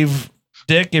 I believe,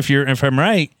 Dick, if I'm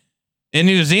right, In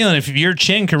New Zealand, if your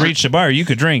chin can reach the bar, you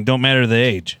could drink. Don't matter the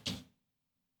age.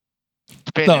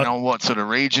 Depending on what sort of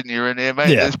region you're in there, mate.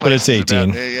 Yeah, There's but it's places 18.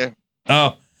 about there, yeah.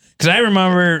 Oh, because I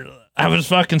remember I was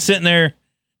fucking sitting there.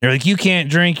 They're like, you can't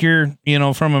drink, you're,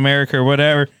 from America or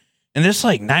whatever. And this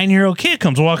like 9-year-old kid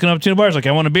comes walking up to the bar. He's like,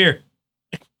 I want a beer.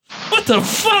 What the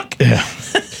fuck? Yeah.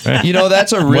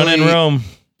 That's a When in really Rome.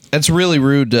 that's really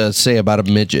rude to say about a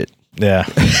midget. Yeah.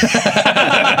 So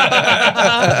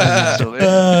there.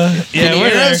 Yeah, Can you we're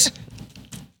hear there. us?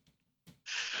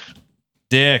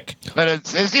 Dick. But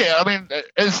it's yeah. I mean,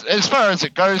 as far as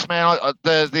it goes, man,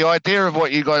 the idea of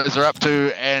what you guys are up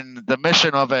to and the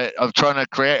mission of it, of trying to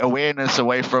create awareness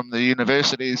away from the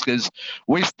universities, because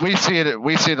we see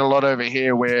it a lot over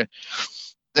here where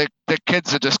the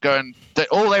kids are just going.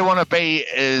 All they want to be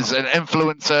is an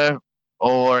influencer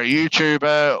or a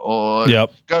YouTuber or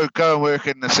Yep. go and work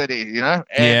in the city, And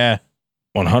Yeah.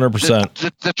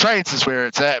 100%. The trades is where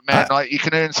it's at, man. Like you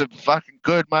can earn some fucking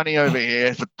good money over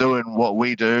here for doing what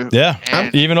we do. Yeah.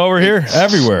 And Even over here, it's-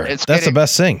 everywhere. it's That's the getting-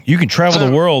 best thing. You can travel So,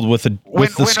 the world with the when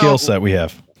skill I- set we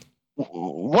have.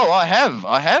 Well, I have,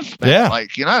 man. Yeah.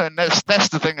 Like and that's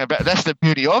the thing that's the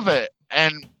beauty of it.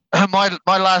 And my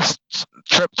last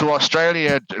trip to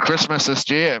Australia, Christmas this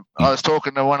year, I was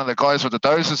talking to one of the guys with the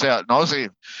dozers out in Aussie,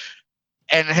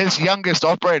 and his youngest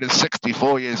operator is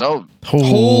 64 years old.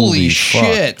 Holy fuck.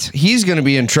 shit. He's going to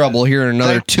be in trouble here in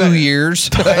another 2 years.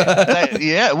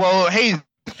 Yeah, well,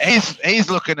 he's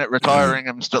looking at retiring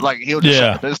him. Like he'll just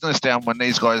Yeah. shut the business down when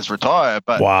these guys retire.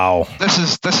 But Wow. this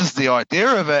is the idea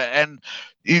of it, and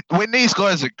when these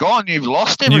guys are gone, you've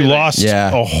lost everything. You lost Yeah.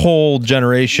 a whole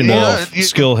generation Yeah, of you-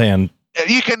 skill hand.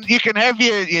 You can have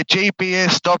your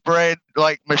GPS operated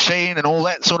like machine and all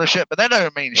that sort of shit, but that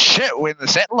don't mean shit when the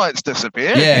satellites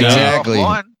disappear. Yeah, You're exactly.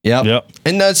 offline. Yep. Yep.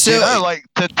 And that's Like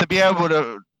to be able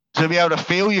to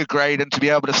feel your grade and to be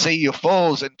able to see your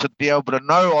falls and to be able to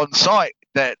know on site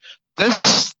that this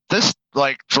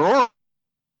like drawing's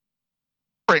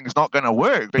not going to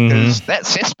work because that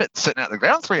cesspit's sitting out the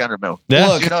ground 300 mil. Yeah.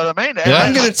 Look, You know what I mean? And Yeah.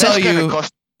 I'm gonna tell you-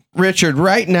 cost Richard,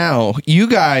 right now, you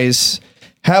guys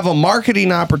have a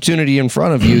marketing opportunity in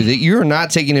front of you that you're not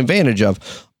taking advantage of.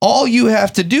 All you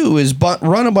have to do is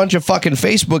run a bunch of fucking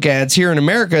Facebook ads here in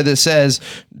America that says,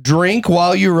 drink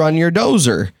while you run your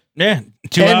dozer. Yeah.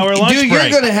 2-hour lunch dude,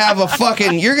 break. you're gonna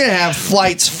have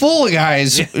flights full of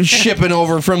guys shipping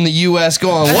over from the US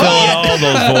going, Filling what? all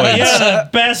those voids. Yeah, the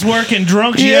best working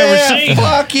drunks you ever seen.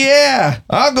 Fuck yeah.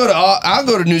 I'll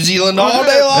go to New Zealand all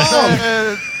day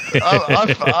long.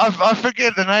 I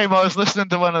forget the name. I was listening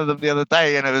to one of them the other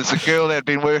day, and it was a girl that had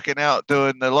been working out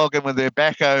doing the login with their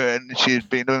backhoe, and she'd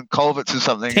been doing culverts or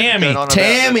something. Tammy. and going on about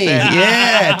Tammy, that.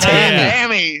 yeah,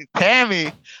 Tammy.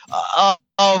 Tammy.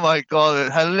 Oh my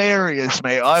god, hilarious,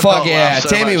 mate! I Fuck felt yeah, laugh so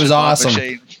Tammy much was with my awesome.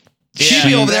 machine. She'd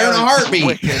be over there in a heartbeat.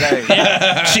 Wicked, eh?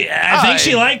 I think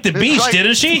she liked the It's beach, like-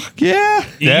 didn't she? Yeah.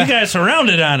 Yeah. You guys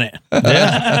surrounded on it.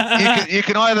 You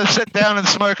can either sit down and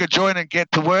smoke a joint and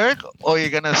get to work, or you're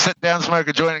gonna sit down, smoke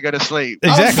a joint, and go to sleep.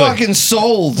 Exactly. I'm fucking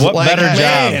sold. What better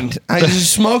man, I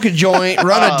just smoke a joint,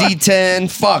 run a D10.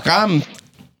 Fuck, I'm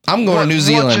going to New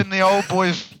Zealand. Watching the old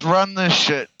boys run this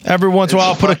shit. Every once in a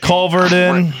while, It's put a fucking culvert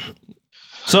in,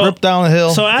 So, rip down the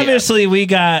hill. so obviously we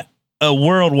got a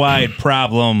worldwide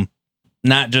problem,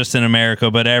 not just in America,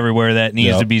 but everywhere that needs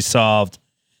Yep. to be solved.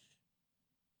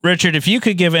 Richard, if you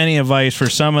could give any advice for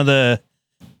some of the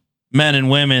men and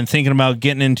women thinking about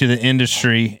getting into the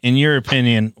industry, in your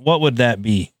opinion, what would that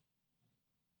be?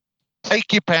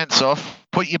 Take your pants off,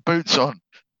 put your boots on,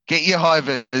 get your high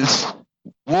vis,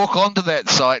 walk onto that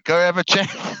site, go have a chat,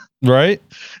 right?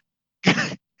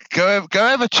 go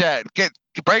have a chat,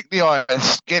 break the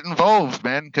ice, get involved,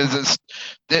 man, because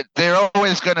they're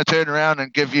always going to turn around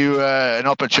and give you an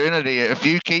opportunity if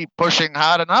you keep pushing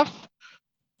hard enough,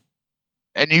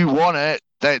 and you want it.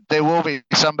 That there will be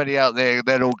somebody out there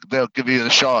they'll give you the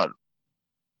shot.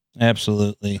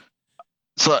 Absolutely.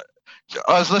 So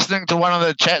I was listening to one of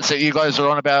the chats that you guys are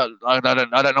on about. I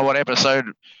don't know what episode.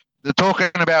 They're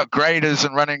talking about graders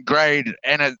and running grade,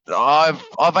 and I've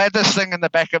had this thing in the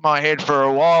back of my head for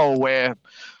a while where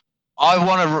I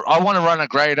want to run a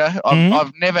grader.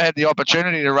 I've never had the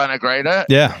opportunity to run a grader,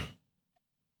 Yeah.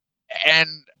 and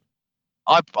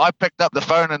I picked up the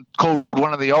phone and called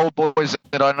one of the old boys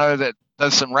that I know that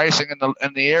does some racing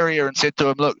in the area and said to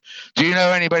him, "Look, do you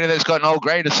know anybody that's got an old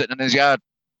grader sitting in his yard?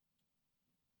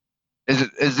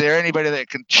 Is there anybody that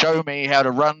can show me how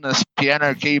to run this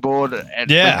piano keyboard and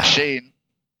Yeah. machine?"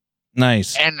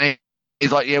 Nice. And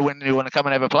he's like, "Yeah, when do you want to come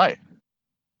and have a play?"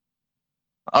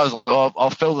 I was like, I'll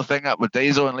fill the thing up with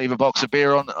diesel and leave a box of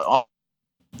beer on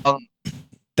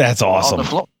That's the awesome.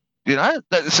 floor. You know,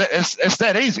 it's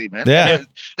that easy, man. Yeah.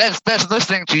 That's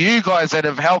listening to you guys that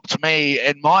have helped me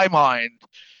in my mind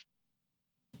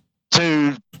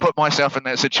to put myself in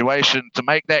that situation, to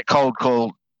make that cold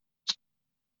call,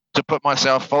 to put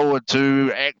myself forward,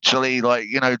 to actually, like,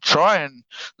 you know, try and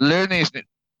learn these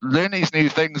new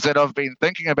things that I've been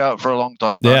thinking about for a long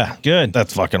time. Yeah. Good.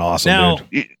 That's fucking awesome, Now,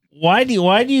 dude. why do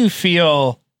you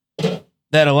feel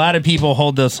that a lot of people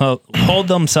hold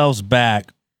themselves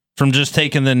back from just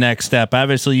taking the next step?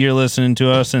 Obviously, you're listening to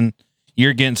us and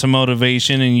you're getting some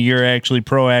motivation and you're actually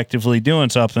proactively doing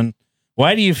something.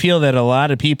 Why do you feel that a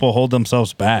lot of people hold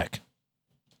themselves back?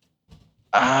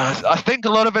 I think a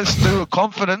lot of it's through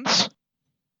confidence.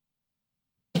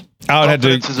 I would have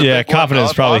Confidence is a big one. confidence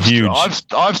is probably huge.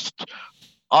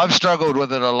 I've struggled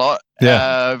with it a lot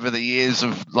Yeah. over the years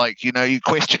of, like, you know, you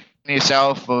question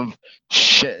yourself of,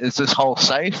 shit, is this hole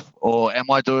safe, or am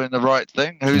I doing the right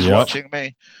thing? Who's Yep. watching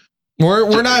me?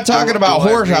 We're not talking about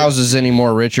whore houses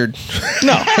anymore, Richard.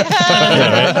 No.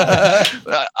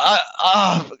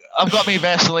 I've got me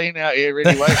Vaseline out here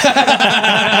anyway. He's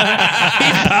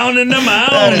pounding them out.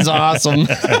 That is awesome.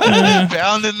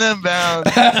 Pounding them down.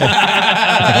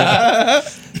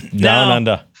 Down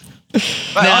under.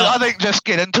 But I think just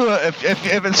get into it.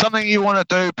 If it's something you want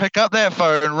to do, pick up that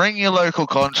phone, ring your local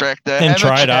contractor, And have try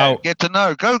a it chat, out. Get to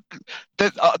know. Go.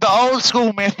 The old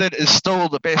school method is still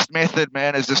the best method,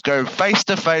 man. Is just go face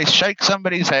to face, shake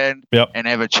somebody's hand, Yep. and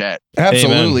have a chat.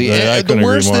 Absolutely. Amen. I And couldn't the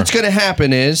agree worst more. that's going to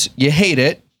happen is you hate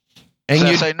it. And So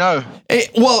you say no.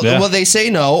 well, they say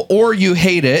no, or you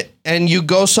hate it and you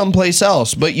go someplace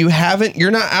else, but you're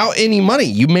not out any money.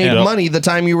 You made Yep. money the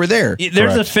time you were there. There's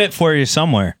Correct. a fit for you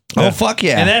somewhere. Oh, fuck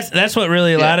yeah. And that's what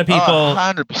really a lot of people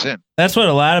 100%. that's what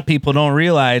a lot of people don't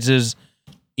realize is,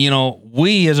 you know,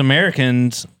 we as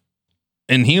Americans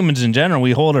and humans in general,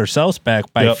 we hold ourselves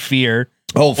back by Yep. fear.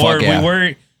 Oh, fuck Or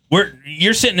yeah.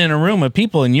 you're sitting in a room of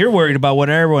people and you're worried about what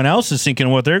everyone else is thinking,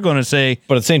 what they're going to say.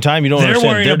 But at the same time, you don't They're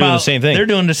understand. worried They're about doing the same thing. They're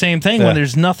doing the same thing Yeah. when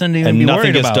there's nothing to even and be nothing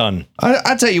worried gets about. done.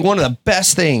 I tell you, one of the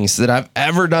best things that I've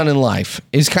ever done in life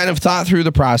is kind of thought through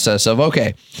the process of,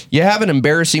 okay, you have an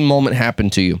embarrassing moment happen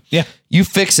to you. Yeah. You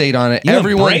fixate on it. You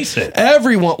embrace it.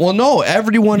 Everyone in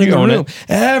the You own room, it.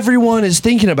 everyone is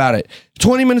thinking about it.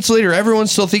 20 minutes later,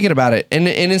 everyone's still thinking about it. And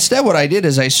instead what I did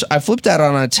is I flipped that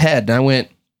on its head and I went,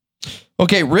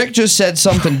 okay, Rick just said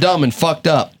something dumb and fucked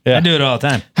up. Yeah. I do it all the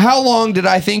time. How long did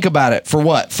I think about it? For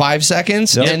what? 5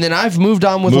 seconds? Yep. And then I've moved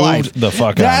on with Moved life. the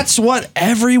fuck on. That's what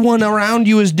everyone around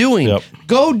you is doing. Yep.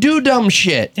 Go do dumb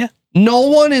shit. Yeah. No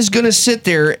one is going to sit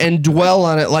there and dwell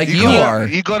on it like you are.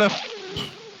 You gotta.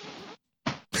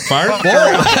 Fart?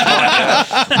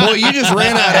 Boy, you just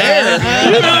ran out of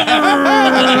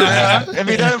air. If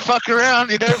you don't fuck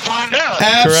around, you don't find out.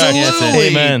 Absolutely.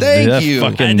 Amen. Thank That's you.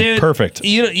 fucking Dude, perfect.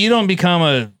 You don't become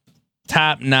a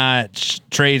top-notch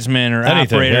tradesman or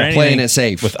Anything, operator or yeah. anything Playing it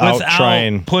safe. Without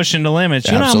trying. pushing the limits.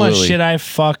 You know how much Absolutely. shit I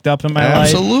fucked up in my life?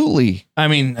 Absolutely. I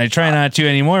mean, I try not to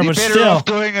anymore, You're but better still. off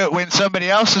doing it when somebody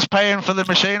else is paying for the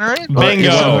machinery.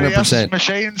 Bingo. Somebody else's 100%.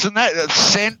 machines and that.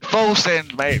 Full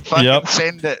send, mate. Fucking Yep.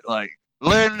 send it. Like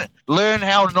learn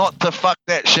how not to fuck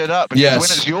that shit up. Because Yes. when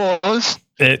it's yours,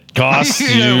 It costs You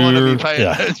you. don't wanna be paying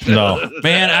Yeah. that. No.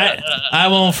 Man, I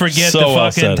won't forget So the well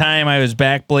fucking said. time I was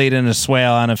backblading a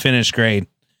swale on a finish grade,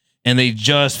 and they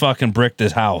just fucking bricked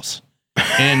this house,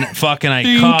 and fucking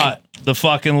I caught the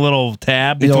fucking little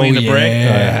tab between the brick,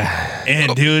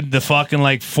 and dude, the fucking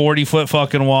like 40-foot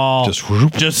fucking wall Just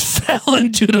whoop. just fell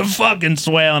into the fucking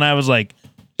swale, and I was like,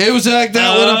 It was like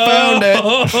that when I found it.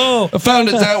 oh. I found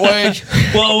it that way.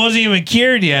 Well, it wasn't even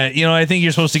cured yet. You know, I think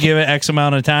you're supposed to give it X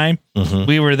amount of time.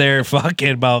 We were there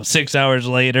fucking about 6 hours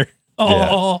later.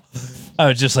 Oh, I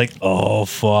was just like, oh,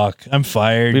 fuck. I'm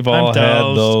fired. We've I'm all had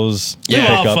toast. those We've all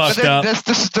hiccups. fucked but then up.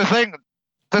 this is the thing.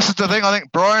 This is the thing. I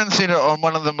think Brian said it on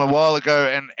one of them a while ago,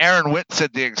 and Aaron Witt said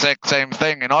the exact same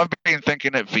thing. And I've been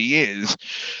thinking it for years.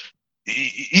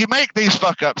 You make these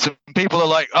fuck ups, and people are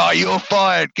like, "Oh, you're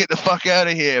fired. Get the fuck out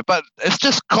of here." But it's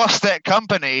just cost that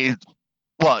company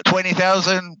what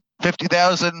 20,000,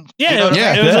 50,000. Yeah, you know what I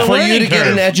Yeah, It was a for you to learning get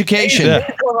an curve. education. Yeah.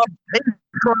 He's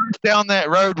gone down that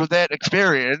road with that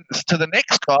experience to the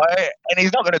next guy, and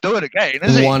he's not going to do it again,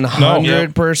 is he?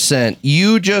 100%.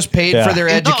 You just paid Yeah. for their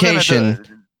He's not gonna do education, it.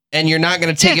 and you're not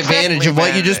going to take Exactly, advantage of what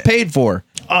you man. just paid for.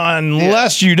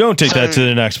 Unless you don't take that So- to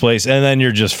the next place, and then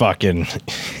you're just fucking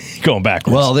going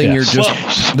backwards. Well, then Yeah. you're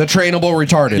just the trainable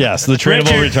retarded. Yes, the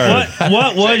trainable Richard, retarded.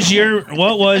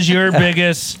 what was your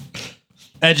biggest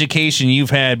education you've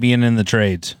had being in the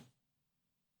trades?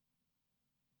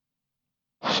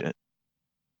 Shit.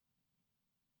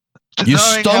 You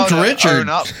Knowing stumped how to Richard. own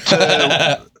up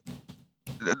to-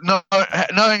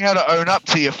 knowing how to own up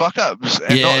to your fuck ups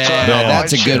and not trying to hide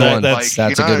that's a shit. good one. That's a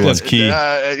good one. That's key.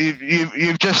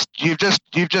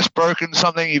 You've just broken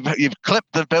something. You've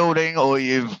clipped the building, or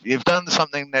you've done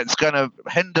something that's going to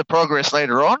hinder progress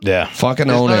later on. Yeah. Fucking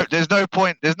own it. There's no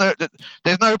point. There's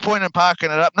no point in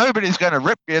parking it up. Nobody's going to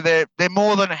rip you. They're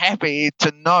more than happy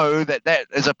to know that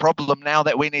is a problem now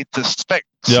that we need to fix.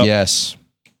 Yep. Yes.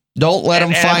 Don't let them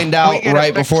And find if out we get it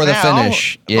right fixed before the now-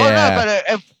 finish. Oh, no, Yeah.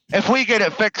 but if we get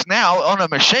it fixed now on a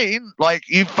machine, like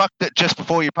you fucked it just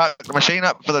before you parked the machine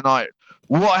up for the night,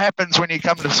 what happens when you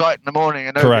come to site in the morning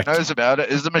and nobody Correct. knows about it?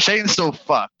 Is the machine still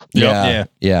fucked? Yeah.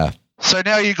 Yeah. So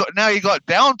now you got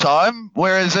downtime.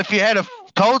 Whereas if you had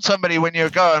told somebody when you're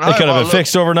going home, It could have "Oh, been look,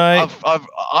 fixed overnight.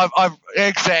 I've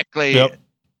exactly. Yep.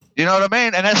 You know what I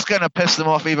mean? And that's going to piss them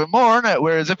off even more, isn't it?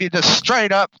 Whereas if you just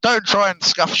straight up, don't try and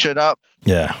scuff shit up.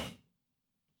 Yeah.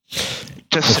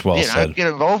 Just That's well said. get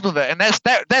involved with it, and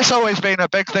that's always been a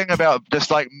big thing about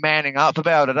just like manning up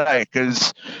about it,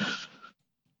 because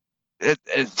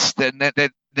it's then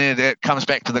that comes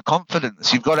back to the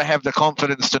confidence. You've got to have the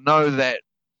confidence to know that.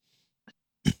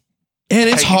 And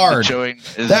it's taking the hard. chewing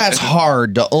is- That's is-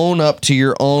 hard to own up to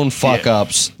your own fuck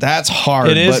ups. That's hard.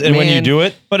 It is, but and when you man, do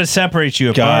it, But it separates you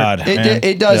apart. God. man.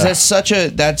 It does. Yeah.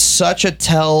 That's such a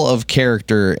tell of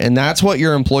character, and that's what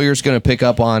your employer's going to pick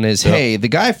up on. Is Yep. hey, the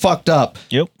guy fucked up,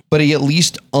 Yep. but he at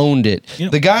least owned it.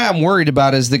 Yep. The guy I'm worried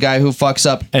about is the guy who fucks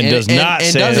up And does not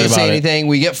say doesn't anything say about it. anything.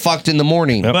 We get fucked in the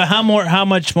morning. Yep. But how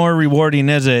much more rewarding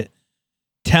is it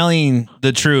telling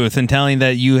the truth and telling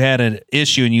that you had an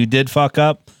issue and you did fuck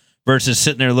up versus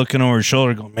sitting there looking over your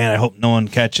shoulder going, man, I hope no one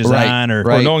catches Right, on or,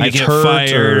 right. Or no one I gets get hurt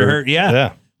fired or hurt. Yeah.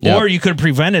 Yeah. Yep. Or you could have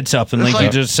prevented something It's like you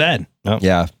like- just said.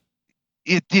 Yeah,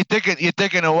 you're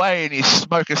digging away, and you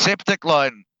smoke a septic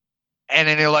line, and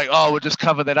then you're like, oh, we'll just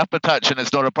cover that up a touch, and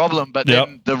it's not a problem. But Yep.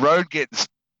 then the road gets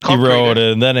He wrote concreted.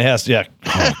 it, and then it has to, yeah.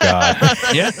 Oh, God.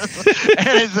 Yeah. and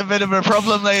it's a bit of a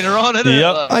problem later on, isn't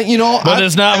Yep. it? But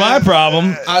it's not my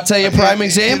problem. I'll tell you a prime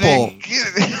example.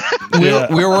 We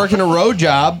were working a road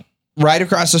job right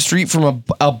across the street from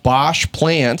a Bosch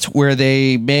plant where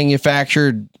they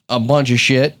manufactured a bunch of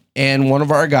shit, and one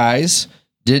of our guys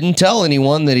didn't tell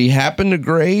anyone that he happened to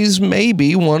graze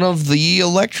maybe one of the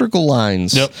electrical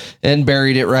lines. Yep. And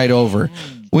buried it right over.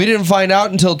 We didn't find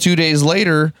out until 2 days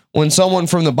later when someone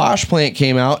from the Bosch plant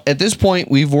came out. At this point,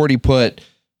 we've already put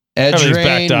edge Everything's back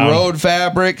drain, down. road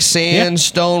fabric, sand,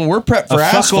 stone. We're prepped for A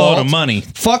asphalt. fuckload of money.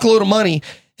 Fuckload of money.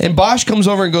 And Bosch comes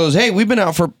over and goes, "Hey, we've been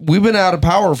out of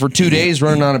power for 2 days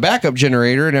running on a backup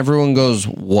generator." And everyone goes,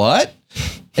 "What?"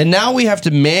 And now we have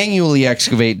to manually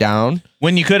excavate down,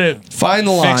 When you could have find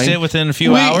the line. fixed it within a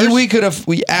few hours. We could have.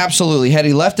 We absolutely had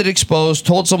he left it exposed,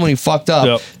 told someone he fucked up.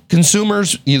 Yep.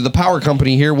 Consumers, the power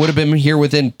company here would have been here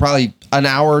within probably an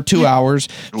hour, 2 hours.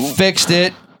 Fixed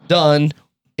it, done.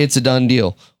 It's a done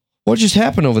deal. What just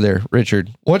happened over there, Richard?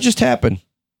 What just happened?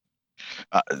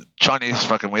 Chinese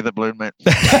fucking weather balloon, man.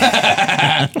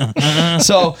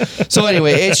 So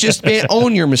anyway, it's just, man,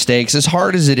 own your mistakes. As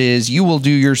hard as it is, you will do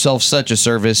yourself such a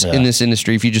service in this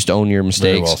industry if you just own your mistakes.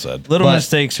 Very well said. Little But-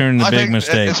 mistakes turn into I big think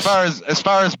mistakes. as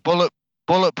far as bullet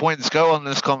points go on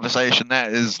this conversation,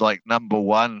 that is like number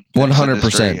one. in this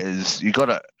 100%. industry Is you got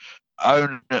to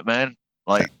own it, man.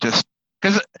 Like just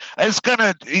because it's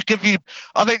gonna give you.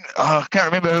 I think I can't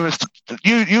remember who was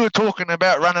you were talking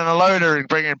about running a loader and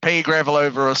bringing pea gravel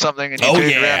over or something, and you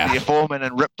turned around to your foreman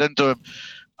and ripped into him.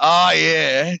 Oh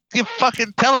yeah, you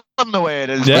fucking tell them the way it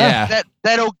is. Yeah. man.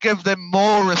 That'll give them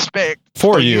more respect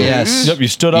For you. Yes. Yep. You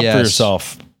stood up Yes. for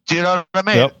yourself. Do you know what I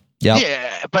mean? Yep. Yep. Yeah,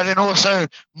 but then also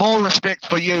more respect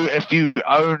for you if you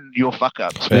own your fuck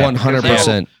ups.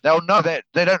 100%. They'll know that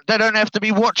they don't have to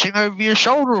be watching over your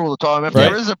shoulder all the time. If Right.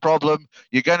 there is a problem,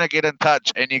 you're gonna get in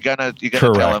touch and you're gonna tell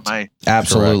them, Correct. mate.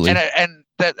 Absolutely. And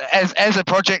that as a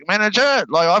project manager,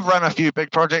 like I've run a few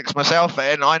big projects myself,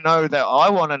 and I know that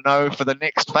I want to know for the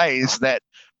next phase that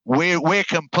we're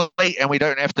complete and we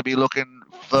don't have to be looking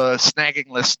for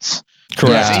snagging lists.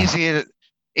 Correct. Yeah.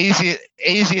 It's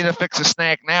easier to fix a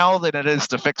snag now than it is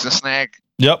to fix a snag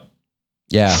Yep.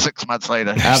 Yeah. 6 months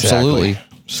later. Absolutely.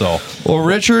 So, Well,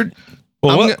 Richard,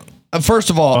 well, I'm what? first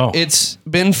of all, Oh. it's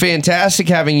been fantastic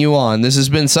having you on. This has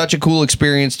been such a cool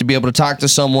experience to be able to talk to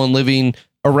someone living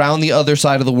around the other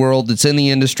side of the world that's in the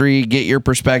industry, get your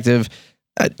perspective.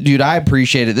 Dude, I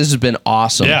appreciate it. This has been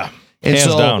awesome. Yeah. And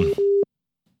Hands so, down.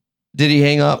 did he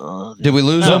hang up? Did we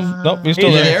lose him? Nope. He's Are still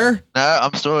you there. there? No,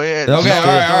 I'm still here. Okay, all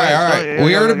right.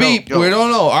 We heard a beep. Go. We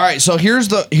don't know. All right, so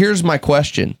here's my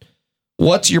question.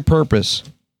 What's your purpose?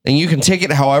 And you can take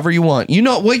it however you want. You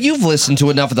know, well, you've listened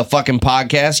to enough of the fucking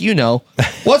podcast. You know.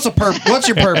 What's your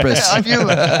purpose?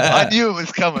 I knew it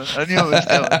was coming.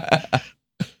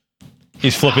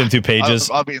 He's flipping through pages.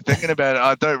 I've been thinking about it.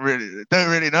 I don't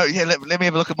really know. Yeah, let me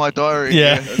have a look at my diary.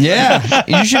 Yeah. Yeah.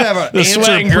 You should have an answer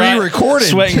pre-recorded.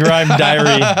 Sweat and grime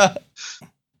diary.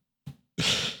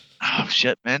 Oh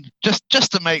shit, man!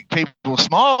 Just to make people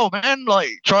smile, man. Like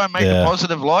try and make a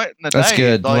positive light in the day. That's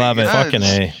good. Like, Love it. Fucking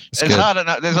A. It's hard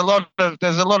enough. There's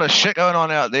a lot of shit going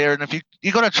on out there, and if you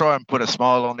got to try and put a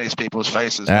smile on these people's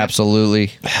faces.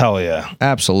 Absolutely. Hell yeah.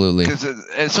 Absolutely. Because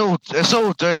it's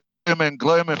all doom and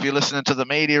gloom if you're listening to the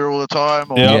media all the time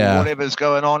or whatever's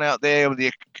going on out there with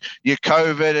your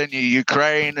COVID and your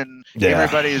Ukraine and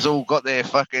everybody's all got their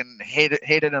fucking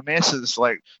head in a mess. It's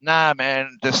like, nah,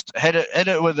 man, just hit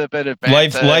it with a bit of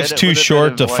banter. Life's too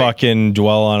short to fucking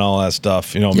dwell on all that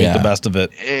stuff. You know, make the best of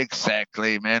it.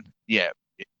 Exactly, man. Yeah.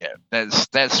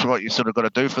 That's what you sort of got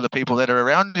to do for the people that are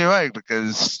around you, eh?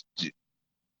 Because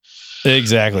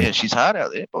exactly. Yeah, she's hard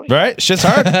out there, boy. Right? Shit's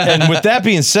hard. And with that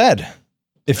being said,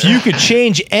 if you could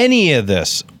change any of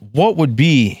this, what would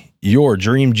be your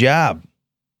dream job?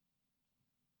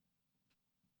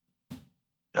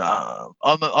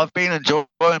 I've been enjoying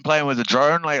playing with the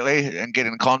drone lately and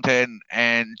getting content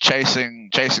and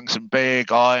chasing some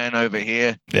big iron over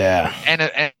here. Yeah. And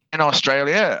in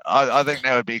Australia, I think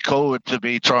that would be cool to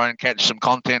be try and catch some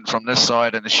content from this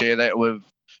side and share that with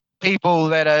people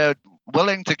that are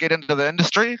willing to get into the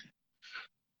industry.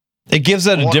 It gives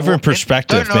that a different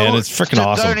perspective, man. It's freaking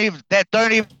awesome.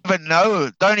 Don't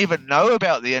even know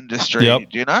about the industry. Yep.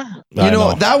 Do you know? You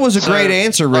know, that was a great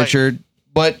answer, Richard.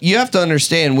 But you have to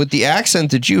understand, with the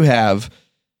accent that you have,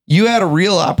 you had a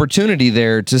real opportunity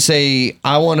there to say,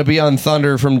 I want to be on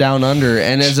Thunder from Down Under.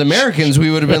 And as Americans, we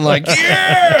would have been like,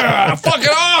 yeah, fucking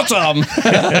awesome.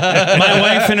 My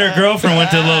wife and her girlfriend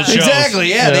went to the little shows. Exactly,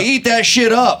 yeah. They eat that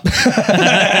shit up.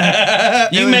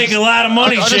 You make a lot of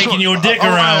money shaking your dick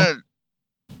around.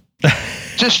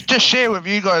 Just share with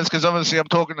you guys, because obviously I'm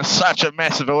talking to such a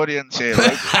massive audience here.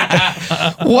 Like,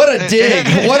 what a dig!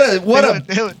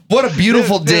 What a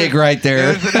beautiful dig right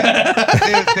there.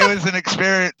 There was an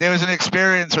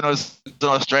experience when I was in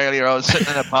Australia. I was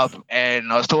sitting in a pub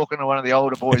and I was talking to one of the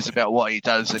older boys about what he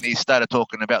does, and he started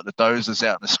talking about the dozers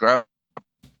out in the scrub.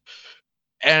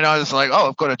 And I was like, "Oh,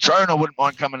 I've got a drone. I wouldn't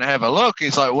mind coming to have a look."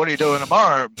 He's like, "What are you doing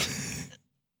tomorrow?"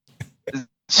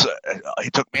 So he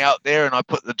took me out there, and I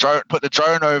put the drone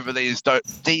over these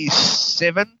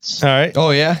D7s. All right.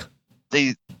 Oh yeah.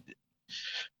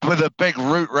 With a big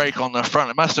root rake on the front.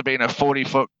 It must have been a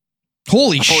 40-foot.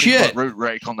 Holy shit! 40-foot root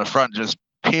rake on the front, just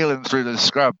peeling through the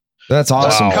scrub. That's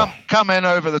awesome. Wow. Come in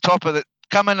over the top of this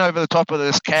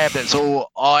cab that's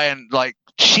all iron, like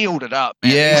shielded up.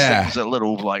 Man. Yeah. These things are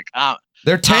little like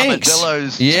they're tanks.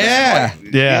 Armadillos. Yeah.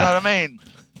 You know what I mean?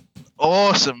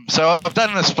 Awesome. So I've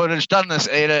done this footage, done this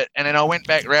edit, and then I went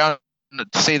back round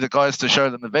to see the guys to show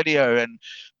them the video. And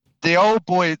the old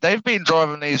boy, they've been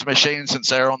driving these machines since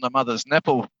they were on the mother's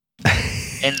nipple.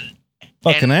 And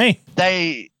fucking A.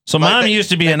 So mom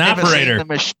used to be an operator.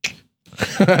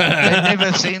 They've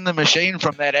never seen the machine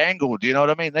from that angle. Do you know what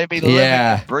I mean? They've been living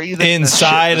and breathing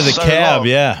inside of the cab. Long.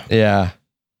 Yeah.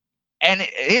 And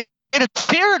it had a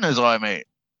tear in his eye, mate.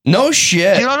 No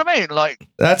shit. Do you know what I mean? Like,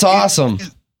 that's awesome.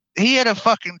 He had a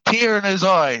fucking tear in his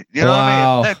eye. You know what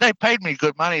I mean? They paid me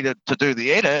good money to do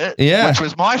the edit, which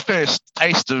was my first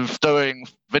taste of doing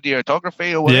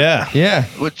videography or whatever. Yeah.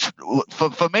 Which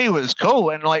for me was cool,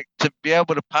 and like to be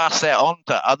able to pass that on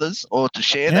to others or to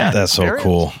share that. That's so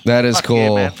cool. That is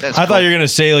cool. Yeah, I thought you were gonna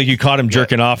say like you caught him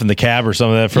jerking off in the cab or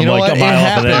something from like a mile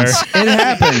up in there. It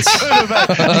happens.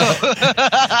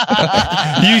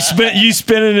 you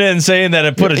spinning it and saying that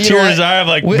it put a tear in his eye. I'm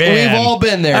like, man, we've all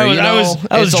been there.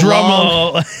 I was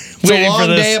drumming. It's a long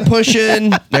day of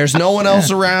pushing. There's no one else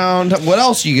around. What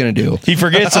else are you going to do? He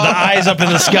forgets that the eye's up in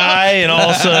the sky, and all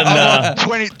of a sudden...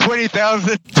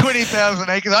 20,000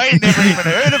 acres. I ain't never even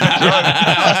heard of it.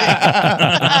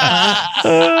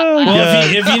 Well,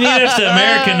 if you need us to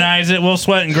Americanize it, we'll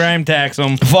sweat and grime tax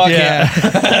them. Fuck yeah.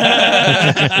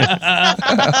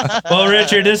 Well,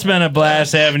 Richard, it's been a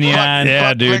blast having you on.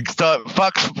 Yeah, dude.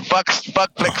 Fuck Flex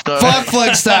time. Fuck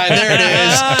Flex time. There it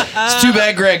is. It's too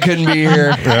bad Greg couldn't be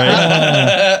here. Right.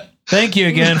 Thank you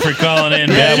again for calling in.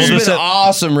 Yeah, this has been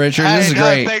awesome, Richard. This is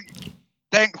great.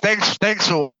 Thanks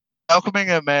for welcoming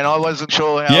him, man. I wasn't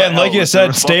sure how. Yeah, and like you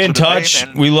said, stay in touch.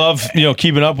 We love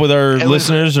keeping up with our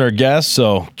listeners and our guests.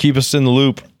 So keep us in the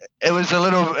loop. It was a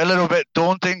little bit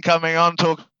daunting coming on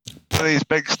talking of these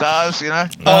big stars, you know.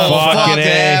 Oh, fuck fucking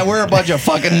yeah. A. We're a bunch of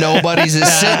fucking nobodies that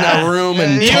sit in a room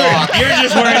and talk. You're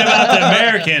just worried about the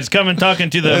Americans coming talking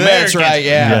to the That's Americans. right,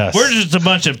 yeah. Yes. We're just a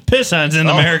bunch of pissons in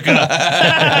America.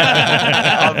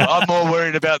 I'm more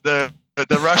worried about the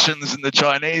Russians and the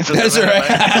Chinese. at the That's minute, right.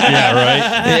 mate. Yeah,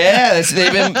 right. Yeah,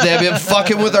 they've been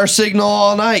fucking with our signal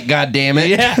all night. God damn it!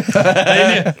 Yeah,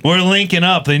 they knew. We're linking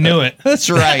up. They knew it. That's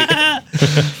right. Well,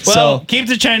 So keep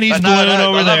the Chinese But balloon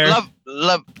over I there. love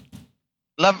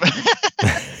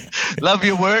love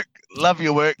your work. Love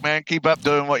your work, man. Keep up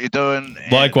doing what you're doing.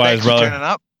 and Likewise, thanks for brother. tuning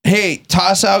up. hey,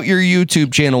 toss out your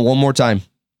YouTube channel one more time.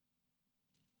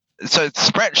 So it's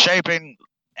Sprat Shaping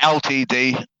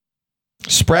Ltd,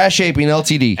 Sprat Shaping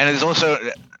Ltd. and there's also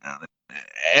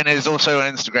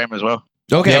an Instagram as well.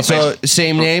 Okay, Yeah, so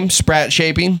same name, Sprat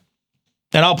Shaping.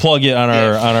 And I'll plug it on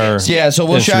our Yeah, so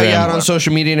we'll shout you Instagram. out on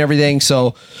social media and everything.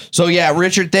 So yeah,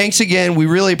 Richard, thanks again. We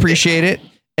really appreciate it.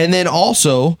 And then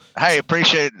also, Hey,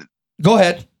 appreciate. go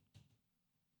ahead.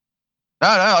 No,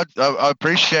 I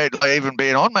appreciate even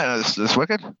being on, man. It's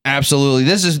wicked. Absolutely.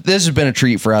 This has been a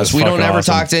treat for us. That's We don't fucking ever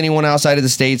awesome. talk to anyone outside of the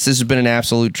States. This has been an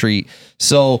absolute treat.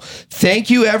 So thank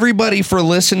you everybody for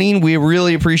listening. We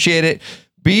really appreciate it.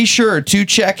 Be sure to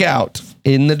check out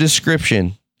in the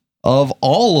description of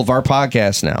all of our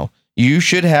podcasts now. You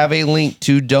should have a link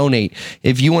to donate.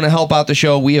 If you want to help out the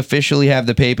show, we officially have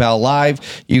the PayPal live.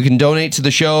 You can donate to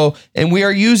the show, and we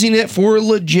are using it for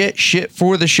legit shit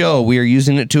for the show. We are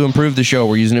using it to improve the show.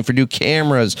 We're using it for new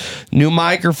cameras, new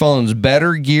microphones,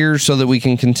 better gear so that we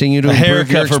can continue to A improve your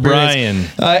haircut for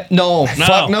experience. Brian. No,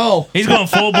 fuck no. He's going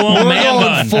full blown We're man going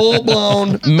bun. full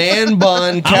blown man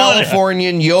bun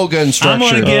Californian yoga I'm instructor.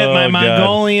 gonna get my Oh, God.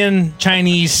 Mongolian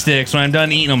Chinese sticks when I'm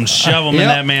done eating them. Shove them in Yep.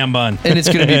 that man bun. And it's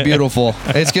going to be beautiful.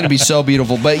 It's going to be so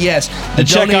beautiful. But yes, the And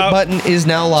check donate out- button is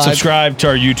now live. Subscribe to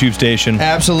our YouTube station.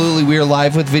 Absolutely. We are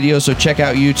live with video, so check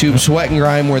out YouTube. Sweat and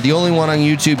Grime. We're the only one on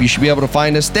YouTube. You should be able to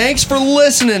find us. Thanks for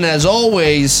listening, as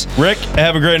always. Rick,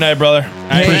 have a great night, brother.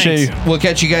 I Hey, appreciate you. We'll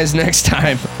catch you guys next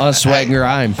time on Sweat and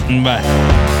Grime.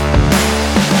 Bye.